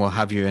and what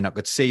have you. And I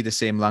could see the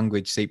same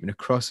language seeping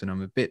across. And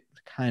I'm a bit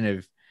kind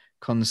of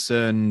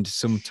concerned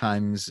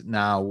sometimes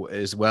now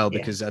as well,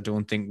 because I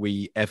don't think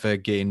we ever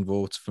gain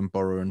votes from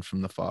borrowing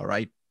from the far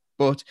right.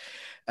 But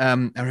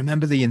I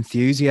remember the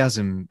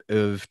enthusiasm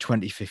of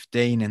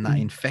 2015 and that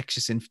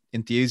infectious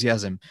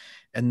enthusiasm,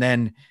 and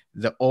then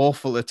the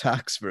awful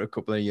attacks for a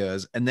couple of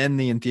years, and then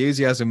the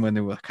enthusiasm when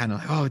they were kind of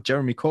like, oh,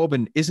 Jeremy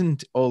Corbyn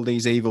isn't all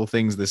these evil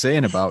things they're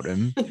saying about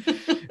him.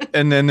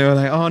 And then they were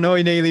like, oh no,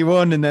 he nearly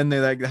won. And then they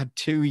had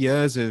 2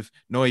 years of,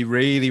 no, he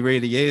really,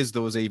 really is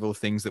those evil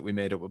things that we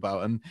made up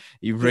about him.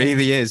 He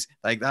really is.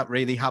 Like, that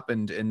really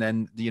happened. And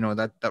then, you know,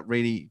 that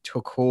really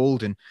took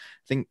hold. And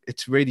I think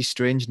it's really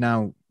strange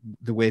now,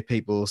 the way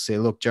people say,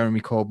 look, Jeremy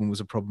Corbyn was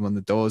a problem on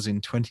the doors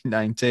in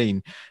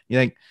 2019.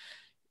 You're like,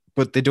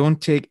 but they don't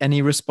take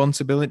any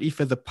responsibility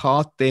for the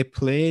part they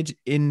played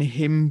in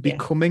him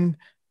becoming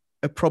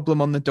a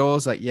problem on the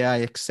doors. Like, I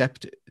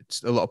accept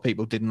a lot of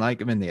people didn't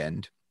like him in the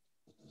end.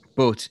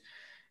 But,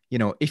 you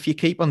know, if you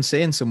keep on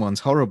saying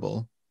someone's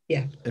horrible,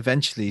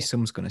 eventually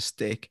someone's going to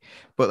stick.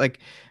 But like,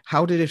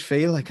 how did it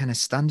feel like kind of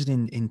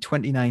standing in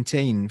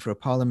 2019 for a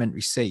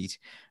parliamentary seat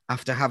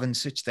after having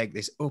such like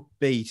this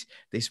upbeat,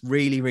 this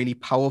really, really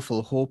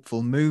powerful,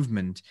 hopeful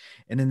movement?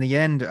 And in the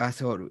end, I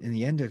thought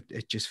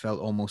it just felt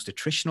almost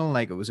attritional.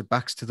 Like it was a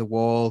backs to the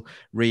wall,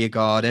 rear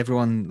guard,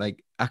 everyone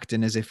like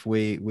acting as if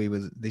we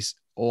were this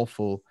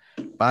awful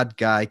bad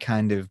guy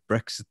kind of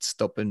Brexit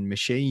stopping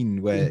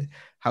machine. Where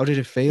how did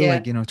it feel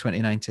like, you know,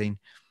 2019?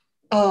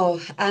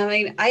 Oh, I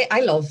mean,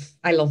 I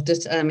loved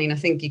it. I mean, I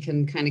think you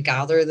can kind of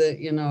gather that,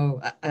 you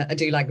know, I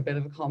do like a bit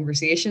of a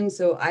conversation.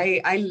 So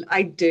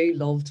I do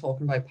love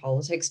talking about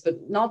politics,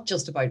 but not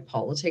just about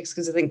politics,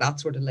 because I think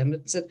that's where the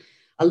limits it.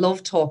 I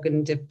love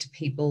talking to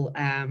people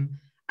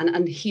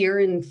and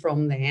hearing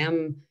from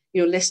them,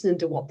 you know, listening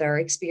to what their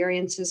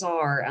experiences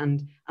are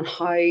and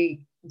how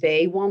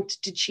they want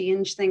to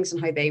change things and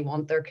how they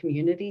want their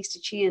communities to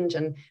change.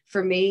 And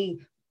for me,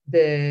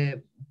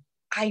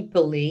 I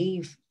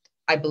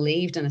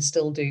believed and I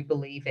still do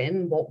believe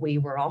in what we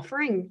were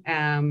offering.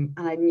 And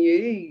I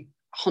knew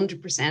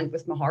 100%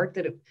 with my heart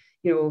that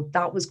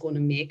that was going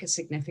to make a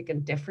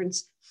significant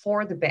difference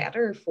for the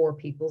better for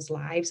people's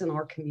lives and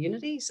our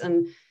communities.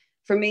 And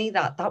for me,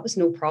 that was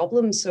no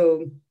problem.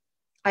 So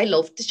I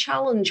loved the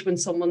challenge when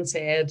someone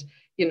said,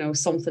 you know,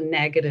 something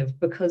negative,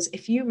 because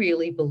if you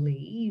really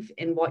believe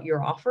in what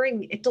you're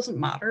offering, it doesn't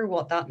matter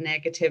what that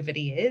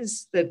negativity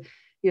is, that,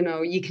 you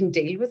know, you can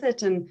deal with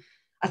it. And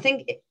I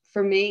think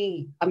for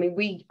me, I mean,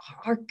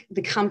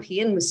 the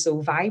campaign was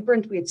so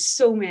vibrant. We had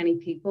so many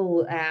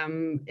people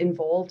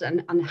involved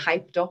and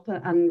hyped up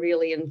and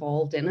really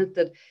involved in it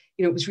that,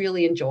 you know, it was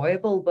really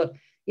enjoyable. But,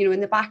 you know,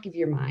 in the back of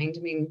your mind,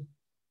 I mean,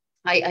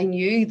 I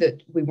knew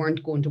that we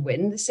weren't going to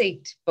win the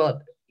seat,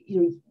 but,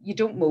 you know, you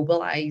don't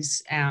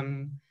mobilize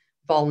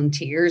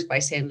volunteers by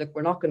saying, look,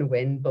 we're not going to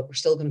win, but we're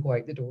still going to go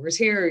out the doors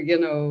here. You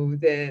know,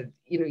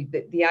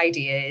 the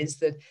idea is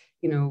that,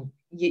 you know,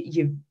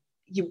 you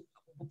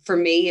for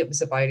me, it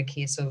was about a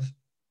case of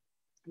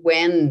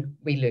when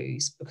we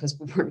lose, because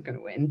we weren't going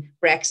to win.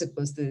 Brexit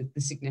was the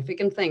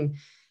significant thing.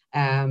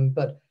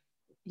 But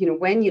you know,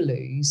 when you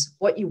lose,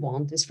 what you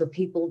want is for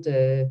people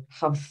to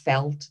have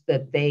felt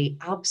that they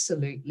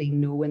absolutely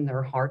know in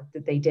their heart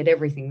that they did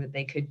everything that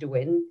they could to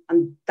win.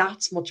 And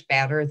that's much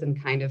better than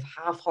kind of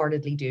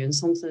half-heartedly doing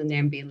something and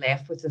then being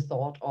left with the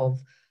thought of,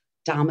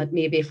 damn it,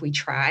 maybe if we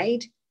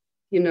tried,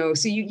 you know.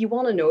 So you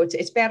want to know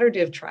it's better to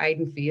have tried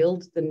and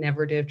failed than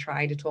never to have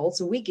tried at all.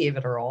 So we gave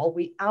it our all.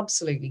 We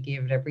absolutely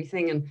gave it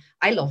everything. And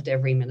I loved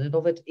every minute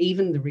of it,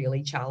 even the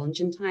really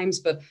challenging times.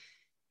 But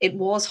it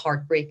was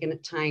heartbreaking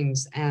at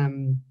times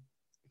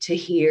to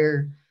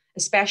hear,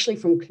 especially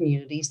from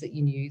communities that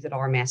you knew that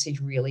our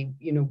message really,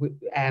 you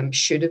know,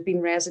 should have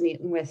been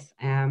resonating with.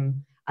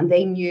 And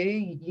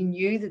you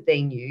knew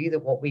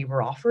that what we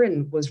were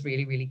offering was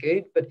really, really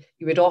good. But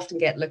you would often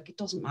get, look, it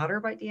doesn't matter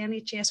about the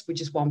NHS. We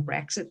just want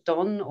Brexit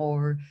done.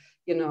 Or,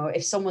 you know,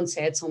 if someone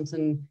said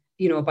something,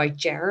 you know, about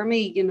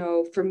Jeremy, you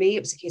know, for me, it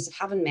was a case of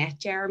having met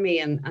Jeremy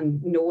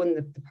and knowing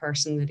the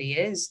person that he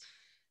is,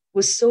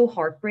 was so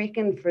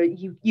heartbreaking. For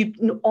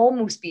you'd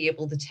almost be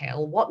able to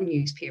tell what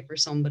newspaper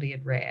somebody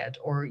had read,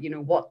 or, you know,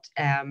 what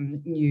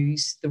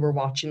news they were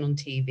watching on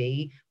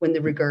TV when they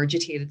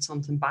regurgitated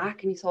something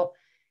back. And you thought,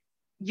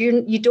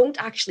 you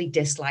don't actually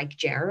dislike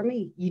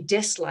Jeremy. You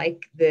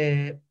dislike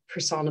the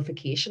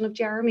personification of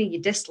Jeremy. You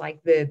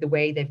dislike the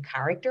way they've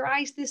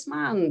characterized this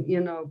man,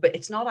 you know, but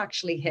it's not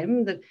actually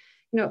him. That,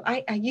 you know,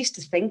 I used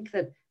to think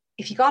that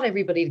if you got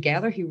everybody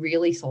together who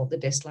really thought they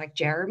disliked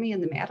Jeremy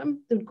and they met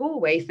him, they'd go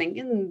away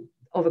thinking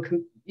of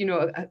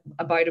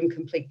about him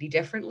completely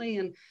differently.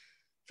 And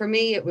for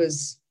me, it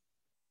was,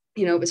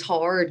 you know, it was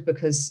hard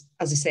because,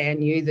 as I say, I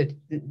knew that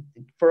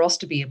for us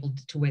to be able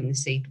to win the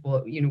seat,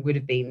 well, you know, would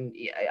have been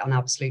an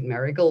absolute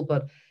miracle.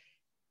 But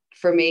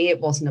for me,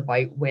 it wasn't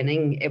about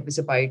winning. It was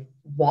about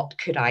what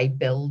could I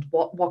build?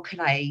 What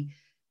could I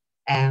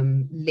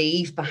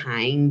leave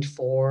behind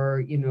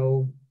for, you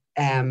know,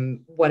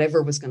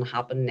 whatever was going to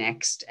happen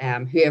next,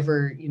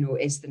 whoever, you know,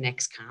 is the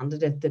next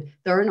candidate, that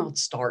they're not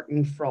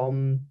starting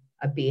from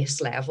a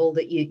base level,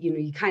 that you know,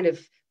 you kind of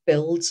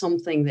build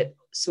something that,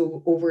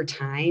 so over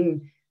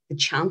time, the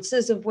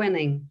chances of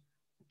winning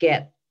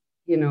get,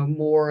 you know,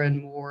 more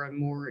and more and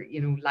more, you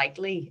know,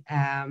 likely.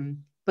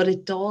 But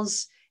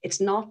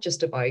it's not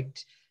just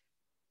about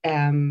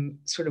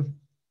sort of,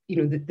 you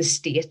know, the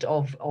state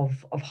of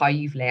how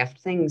you've left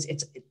things.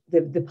 It's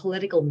the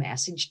political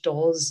message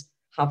does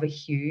have a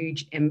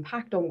huge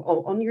impact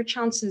on your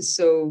chances.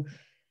 So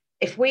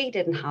if we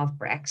didn't have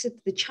Brexit,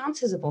 the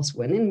chances of us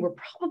winning were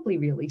probably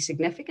really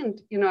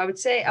significant. You know, I would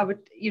say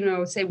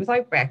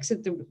without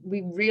Brexit,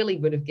 we really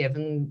would have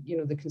given, you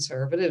know, the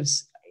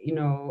Conservatives, you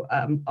know,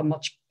 a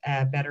much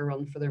better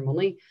run for their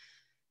money.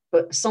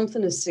 But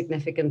something as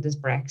significant as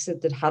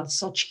Brexit, that had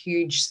such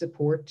huge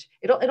support,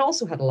 it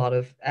also had a lot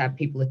of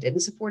people that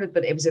didn't support it,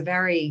 but it was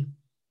a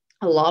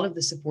lot of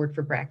the support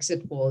for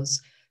Brexit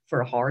was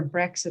for a hard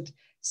Brexit.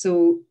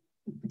 So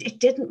it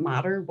didn't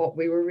matter what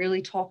we were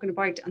really talking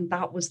about. And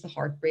that was the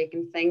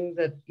heartbreaking thing,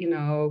 that, you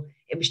know,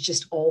 it was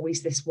just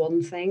always this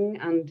one thing.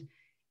 And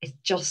it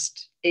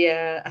just,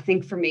 yeah, I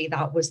think for me,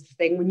 that was the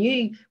thing. When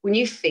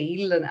you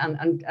feel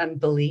and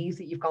believe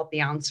that you've got the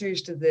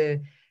answers to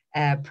the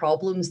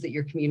problems that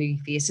your community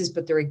faces,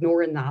 but they're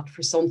ignoring that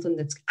for something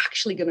that's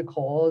actually going to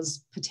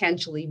cause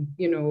potentially,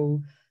 you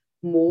know,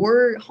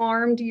 more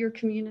harm to your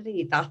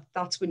community,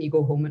 that's when you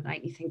go home at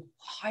night and you think,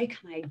 how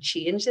can I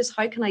change this?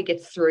 How can I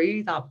get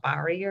through that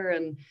barrier?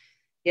 And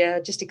yeah,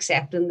 just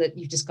accepting that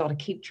you've just got to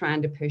keep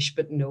trying to push,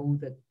 but know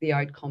that the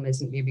outcome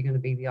isn't maybe going to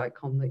be the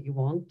outcome that you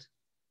want.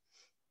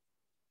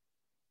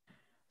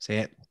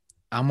 So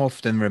I'm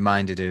often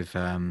reminded of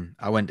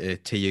I went to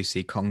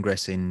TUC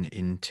Congress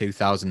in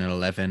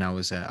 2011. I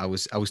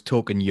was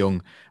talking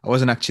young. I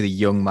wasn't actually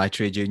young. My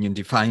trade union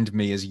defined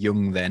me as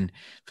young then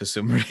for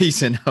some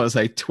reason. I was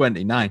like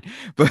 29.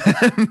 But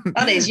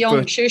that is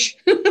young, shush.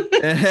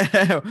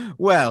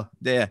 Well,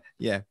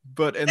 yeah.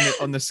 But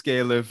on the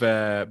scale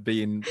of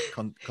being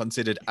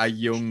considered a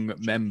young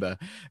member.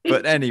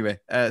 But anyway,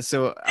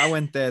 so I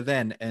went there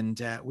then, and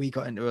we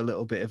got into a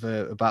little bit of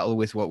a battle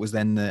with what was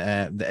then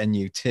the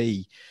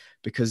NUT,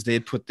 because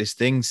they'd put this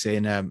thing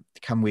saying,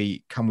 can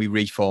we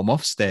reform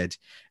Ofsted?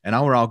 And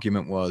our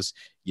argument was,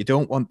 you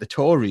don't want the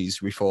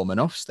Tories reforming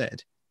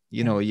Ofsted.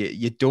 You know,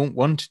 you don't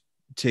want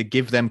to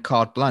give them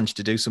carte blanche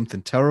to do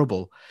something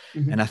terrible.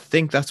 Mm-hmm. And I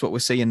think that's what we're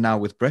seeing now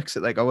with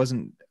Brexit. Like I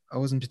wasn't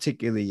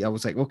particularly, I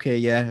was like, okay,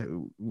 yeah,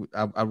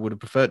 I would have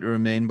preferred to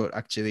remain, but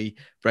actually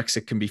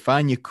Brexit can be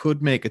fine. You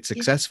could make it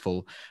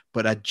successful,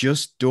 but I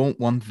just don't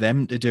want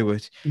them to do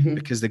it, mm-hmm.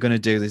 because they're going to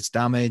do this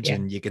damage. Yeah.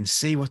 And you can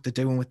see what they're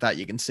doing with that.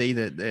 You can see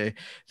that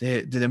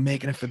they're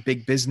making it for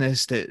big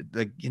business,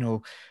 that you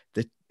know,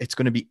 that it's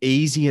going to be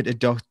easier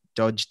to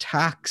dodge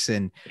tax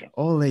and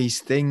all these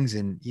things.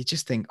 And you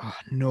just think, oh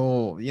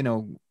no, you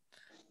know,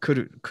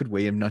 could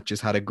we have not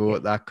just had a go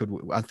at that?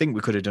 I think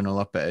we could have done a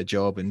lot better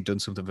job and done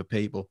something for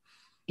people.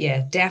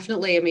 Yeah,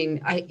 definitely. I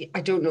mean,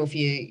 I don't know if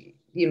you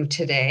know,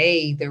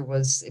 today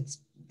it's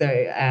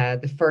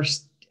the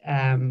first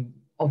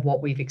of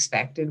what we've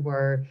expected,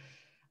 where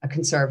a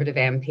Conservative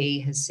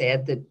MP has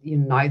said that, you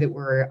know, now that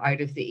we're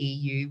out of the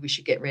EU, we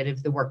should get rid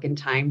of the working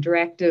time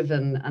directive,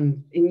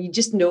 and you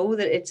just know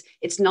that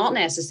it's not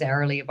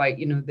necessarily about,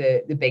 you know,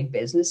 the big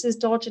businesses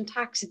dodging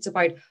tax. It's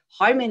about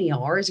how many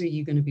hours are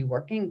you going to be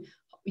working,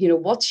 you know,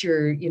 what's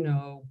your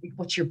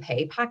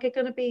pay packet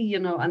going to be, you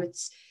know, and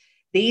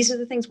these are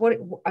the things. What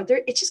are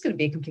there? It's just going to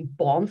be a complete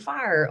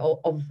bonfire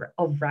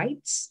of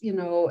rights, you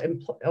know,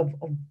 of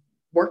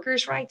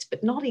workers' rights,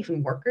 but not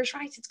even workers'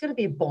 rights. It's going to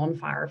be a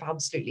bonfire of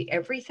absolutely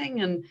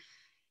everything. And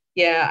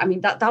yeah, I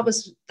mean, that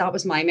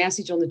was my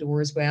message on the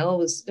door as well,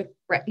 was that,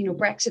 you know,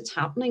 Brexit's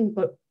happening,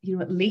 but, you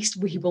know, at least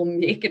we will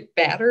make it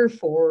better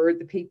for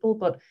the people.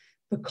 But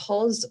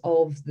because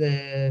of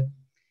the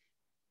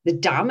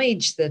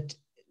damage that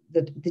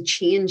the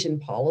change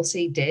in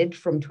policy did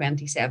from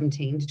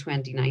 2017 to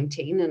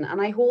 2019. And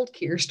I hold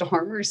Keir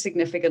Starmer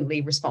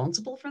significantly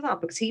responsible for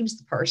that, because he was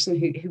the person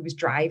who was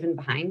driving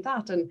behind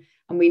that. And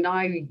we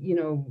now, you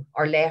know,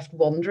 are left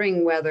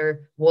wondering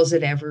whether, was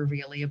it ever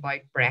really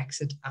about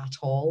Brexit at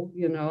all,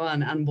 you know,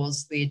 and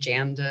was the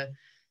agenda,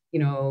 you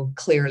know,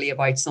 clearly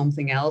about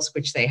something else,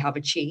 which they have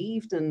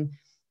achieved. And,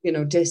 you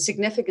know, to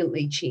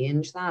significantly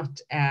change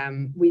that,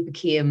 we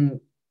became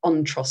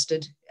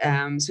untrusted.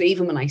 So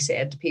even when I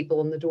said to people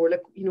on the door,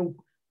 look, you know,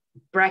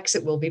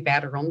 Brexit will be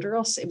better under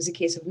us, it was a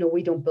case of, no,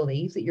 we don't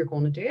believe that you're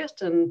going to do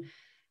it. And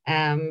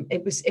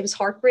it was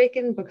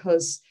heartbreaking,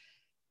 because,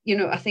 you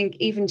know, I think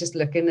even just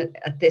looking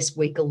at this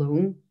week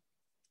alone,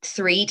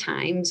 3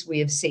 times we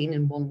have seen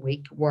in 1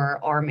 week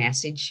where our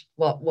message,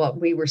 what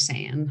we were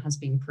saying, has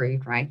been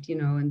proved right, you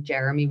know, and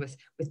Jeremy with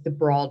the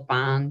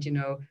broadband, you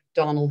know,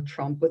 Donald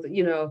Trump with,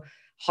 you know,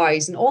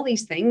 housing, all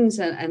these things.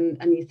 And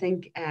you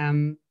think,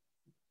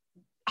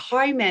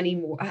 how many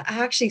more? I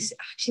actually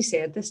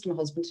said this to my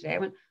husband today. I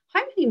went,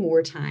 how many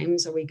more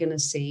times are we going to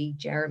see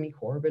Jeremy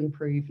Corbyn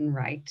proven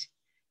right?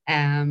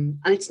 And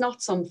it's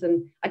not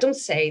something, I don't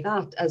say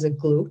that as a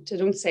gloat. I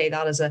don't say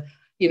that as a,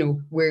 you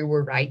know, where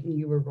we're right and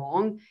you were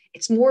wrong.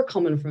 It's more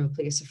coming from a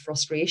place of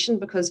frustration,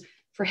 because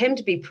for him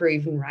to be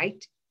proven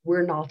right,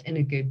 we're not in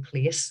a good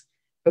place,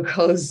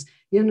 because,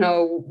 you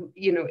know,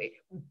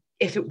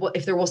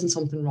 if there wasn't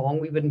something wrong,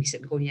 we wouldn't be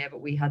sitting going, yeah, but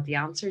we had the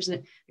answers.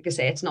 And like I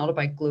say, it's not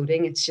about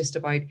gloating. It's just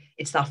about,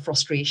 it's that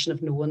frustration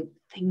of knowing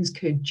things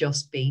could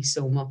just be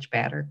so much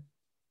better.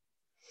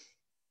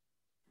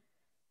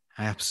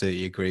 I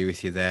absolutely agree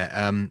with you there.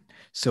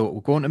 So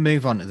we're going to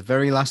move on to the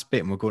very last bit,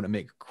 and we're going to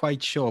make it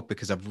quite short,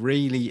 because I've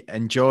really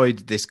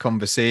enjoyed this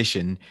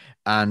conversation,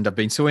 and I've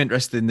been so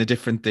interested in the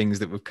different things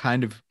that we've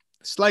kind of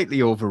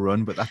slightly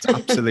overrun, but that's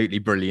absolutely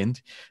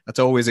brilliant. That's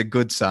always a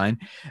good sign.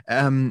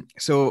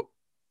 So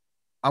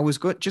I was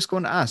just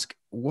going to ask,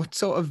 what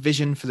sort of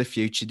vision for the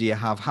future do you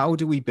have? How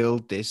do we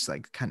build this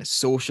like kind of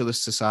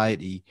socialist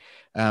society?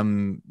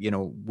 You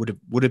know,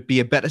 would it be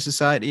a better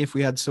society if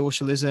we had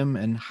socialism,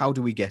 and how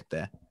do we get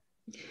there?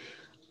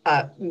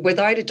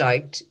 Without a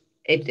doubt,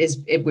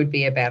 it would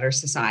be a better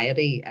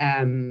society.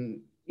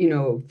 You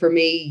know, for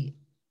me,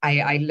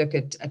 I look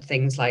at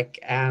things like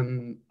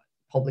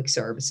public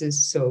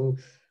services. So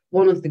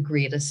one of the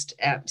greatest,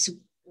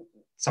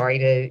 sorry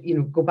to, you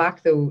know, go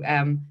back though,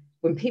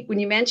 when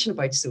you mention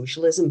about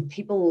socialism,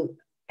 people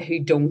who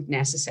don't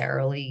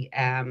necessarily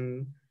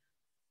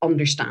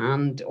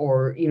understand,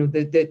 or, you know,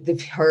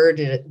 they've heard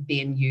it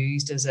being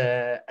used as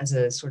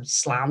a sort of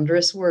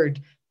slanderous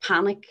word,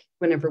 panic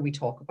whenever we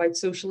talk about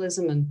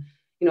socialism. And,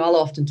 you know, I'll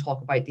often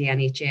talk about the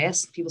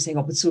NHS, people saying,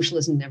 oh, but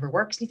socialism never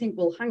works. And you think,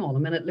 well, hang on a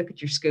minute, look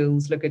at your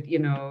schools, look at, you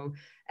know,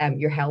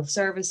 your health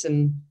service.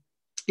 And,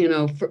 you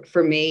know,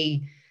 for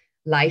me,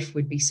 life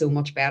would be so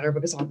much better,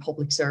 because our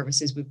public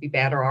services would be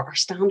better. Our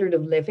standard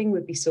of living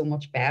would be so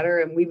much better,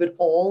 and we would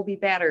all be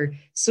better.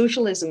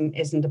 Socialism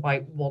isn't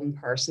about one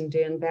person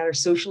doing better.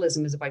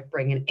 Socialism is about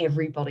bringing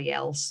everybody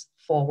else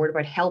forward,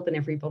 about helping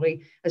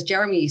everybody. As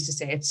Jeremy used to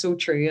say, it's so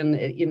true.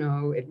 And, you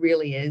know, it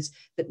really is,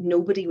 that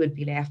nobody would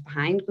be left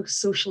behind, because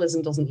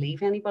socialism doesn't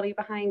leave anybody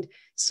behind.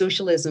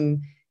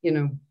 Socialism, you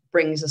know,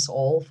 brings us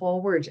all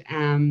forward.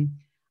 And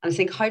I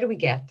think, how do we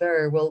get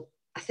there? Well,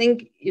 I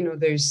think, you know,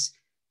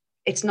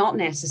 it's not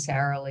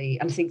necessarily,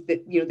 and I think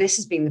that, you know, this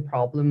has been the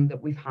problem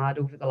that we've had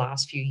over the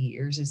last few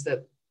years, is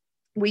that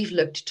we've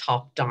looked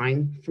top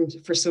down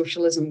for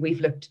socialism.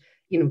 We've looked,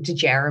 you know, to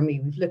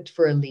Jeremy, we've looked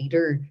for a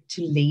leader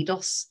to lead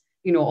us,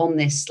 you know, on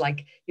this,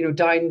 like, you know,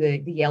 down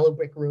the yellow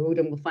brick road,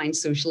 and we'll find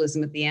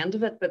socialism at the end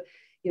of it. But,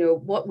 you know,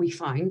 what we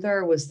found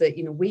there was that,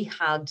 you know, we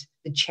had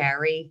the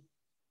cherry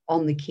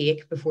on the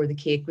cake before the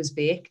cake was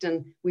baked.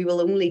 And we will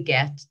only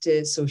get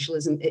to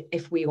socialism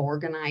if we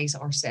organize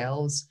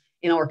ourselves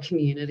in our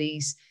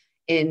communities,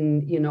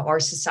 in, you know, our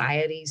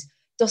societies.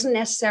 Doesn't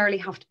necessarily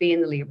have to be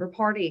in the Labour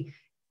Party.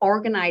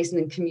 Organising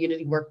and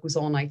community work goes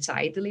on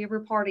outside the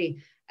Labour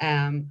Party.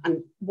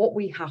 And what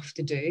we have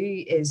to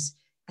do is,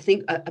 I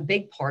think a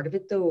big part of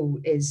it though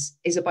is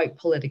about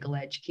political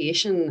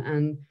education.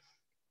 And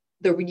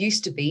there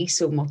used to be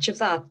so much of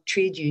that.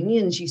 Trade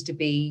unions used to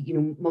be, you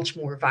know, much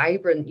more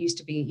vibrant, used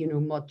to be, you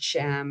know, much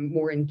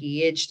more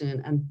engaged,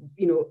 and,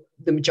 you know,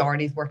 the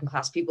majority of working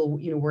class people,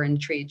 you know, were in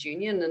trade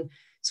union. And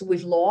So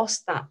we've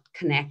lost that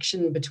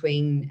connection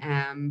between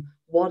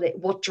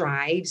what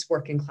drives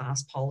working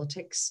class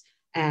politics.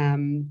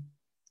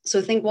 So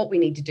I think what we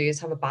need to do is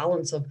have a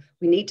balance of,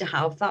 we need to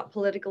have that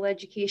political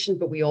education,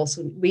 but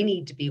we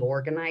need to be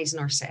organizing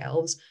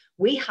ourselves.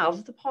 We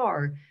have the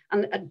power.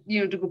 And,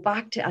 to go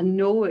back to, I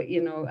know,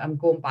 I'm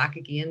going back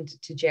again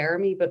to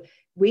Jeremy, but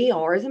we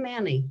are the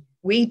many.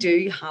 We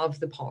do have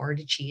the power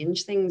to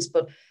change things,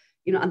 but,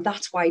 and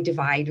that's why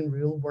divide and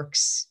rule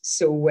works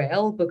so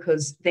well,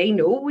 because they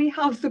know we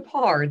have the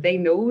power. They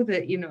know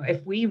that,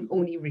 if we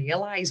only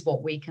realize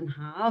what we can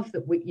have,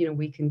 that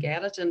we can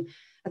get it. And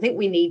I think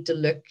we need to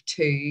look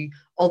to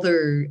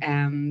other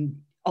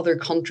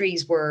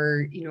countries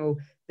where,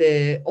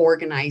 the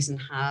organizing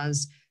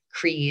has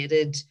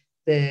created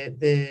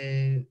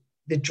the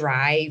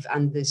drive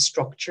and the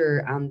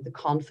structure and the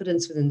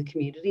confidence within the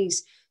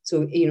communities.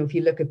 So, if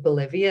you look at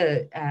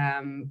Bolivia,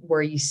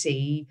 where you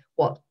see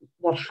what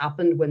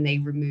happened when they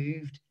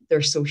removed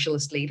their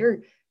socialist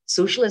leader,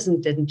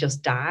 socialism didn't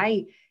just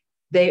die.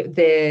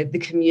 The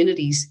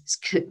communities,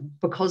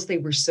 because they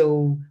were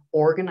so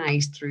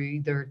organized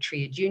through their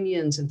trade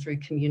unions and through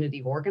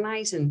community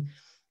organizing,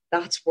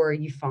 that's where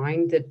you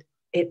find that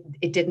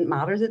it didn't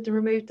matter that they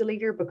removed the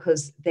leader,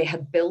 because they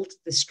had built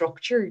the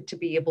structure to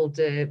be able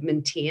to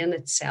maintain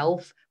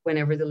itself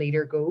whenever the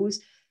leader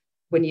goes.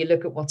 When you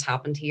look at what's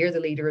happened here,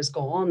 the leader is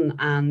gone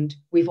and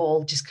we've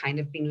all just kind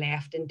of been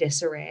left in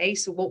disarray.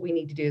 So what we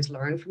need to do is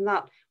learn from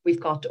that. We've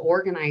got to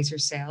organize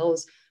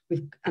ourselves.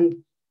 And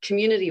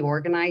community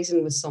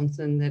organizing was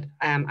something that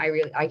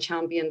I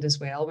championed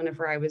as well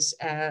whenever I was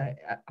a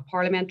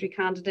parliamentary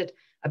candidate.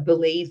 I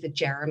believe that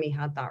Jeremy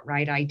had that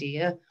right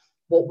idea.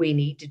 What we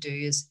need to do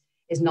is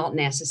not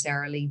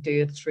necessarily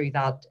do it through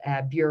that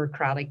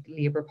bureaucratic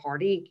Labour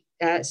Party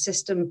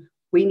system.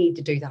 We need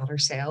to do that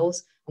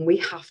ourselves, and we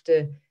have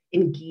to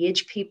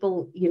engage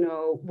people,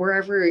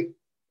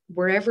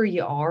 wherever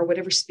you are,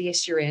 whatever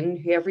space you're in,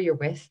 whoever you're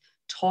with.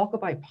 Talk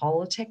about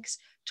politics,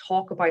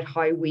 talk about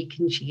how we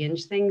can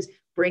change things,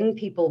 bring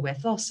people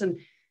with us. And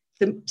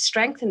the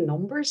strength in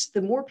numbers,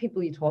 the more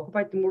people you talk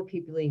about, the more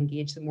people you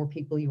engage, the more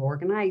people you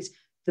organize,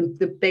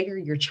 the bigger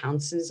your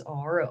chances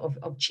are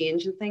of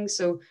changing things.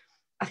 So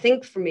I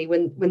think for me,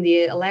 when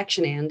the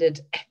election ended,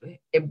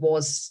 it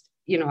was,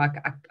 I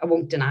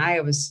won't deny,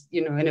 I was,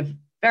 in a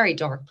very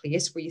dark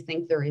place where you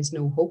think there is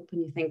no hope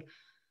and you think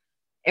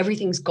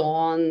everything's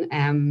gone.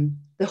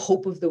 The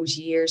hope of those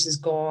years is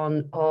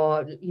gone.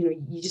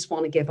 You just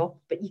want to give up,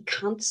 but you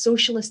can't.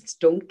 Socialists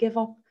don't give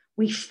up.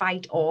 We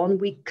fight on,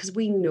 because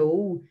we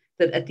know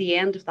that at the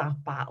end of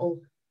that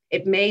battle,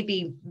 it may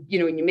be,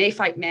 and you may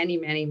fight many,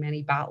 many,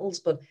 many battles,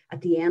 but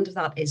at the end of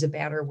that is a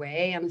better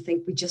way. And I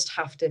think we just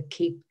have to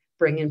keep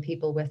bringing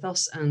people with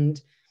us,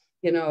 and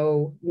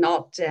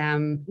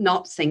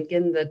not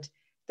thinking that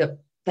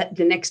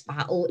the next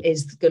battle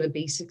is going to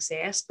be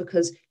success,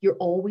 because you're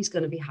always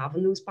going to be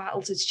having those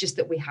battles. It's just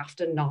that we have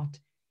to not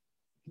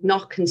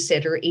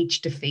consider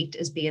each defeat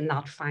as being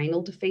that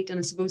final defeat. And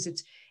I suppose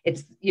it's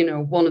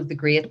one of the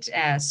great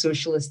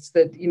socialists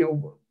that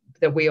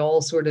that we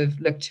all sort of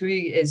look to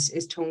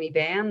is Tony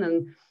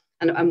Benn,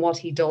 and what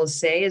he does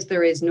say is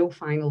there is no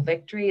final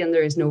victory and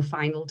there is no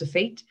final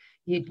defeat.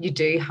 You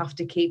do have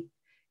to keep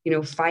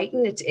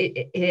fighting.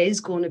 It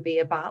is going to be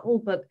a battle,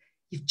 but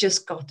you've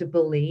just got to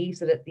believe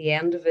that at the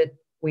end of it,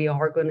 we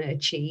are going to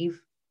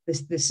achieve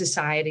the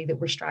society that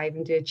we're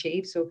striving to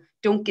achieve. So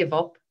don't give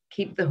up,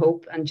 keep the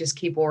hope, and just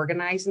keep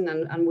organizing,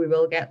 and we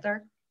will get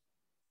there.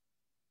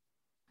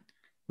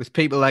 With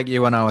people like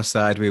you on our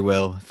side, we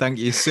will. Thank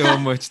you so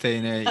much,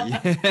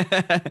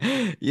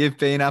 Tina. You've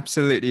been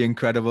absolutely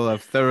incredible.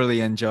 I've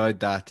thoroughly enjoyed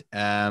that.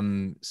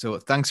 So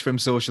thanks from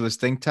Socialist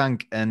Think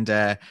Tank, and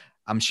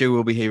I'm sure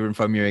we'll be hearing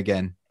from you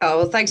again. Oh,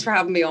 well, thanks for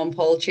having me on,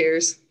 Paul.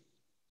 Cheers.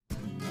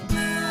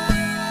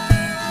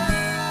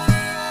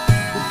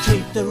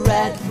 Keep the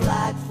red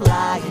flag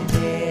flying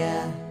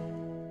here.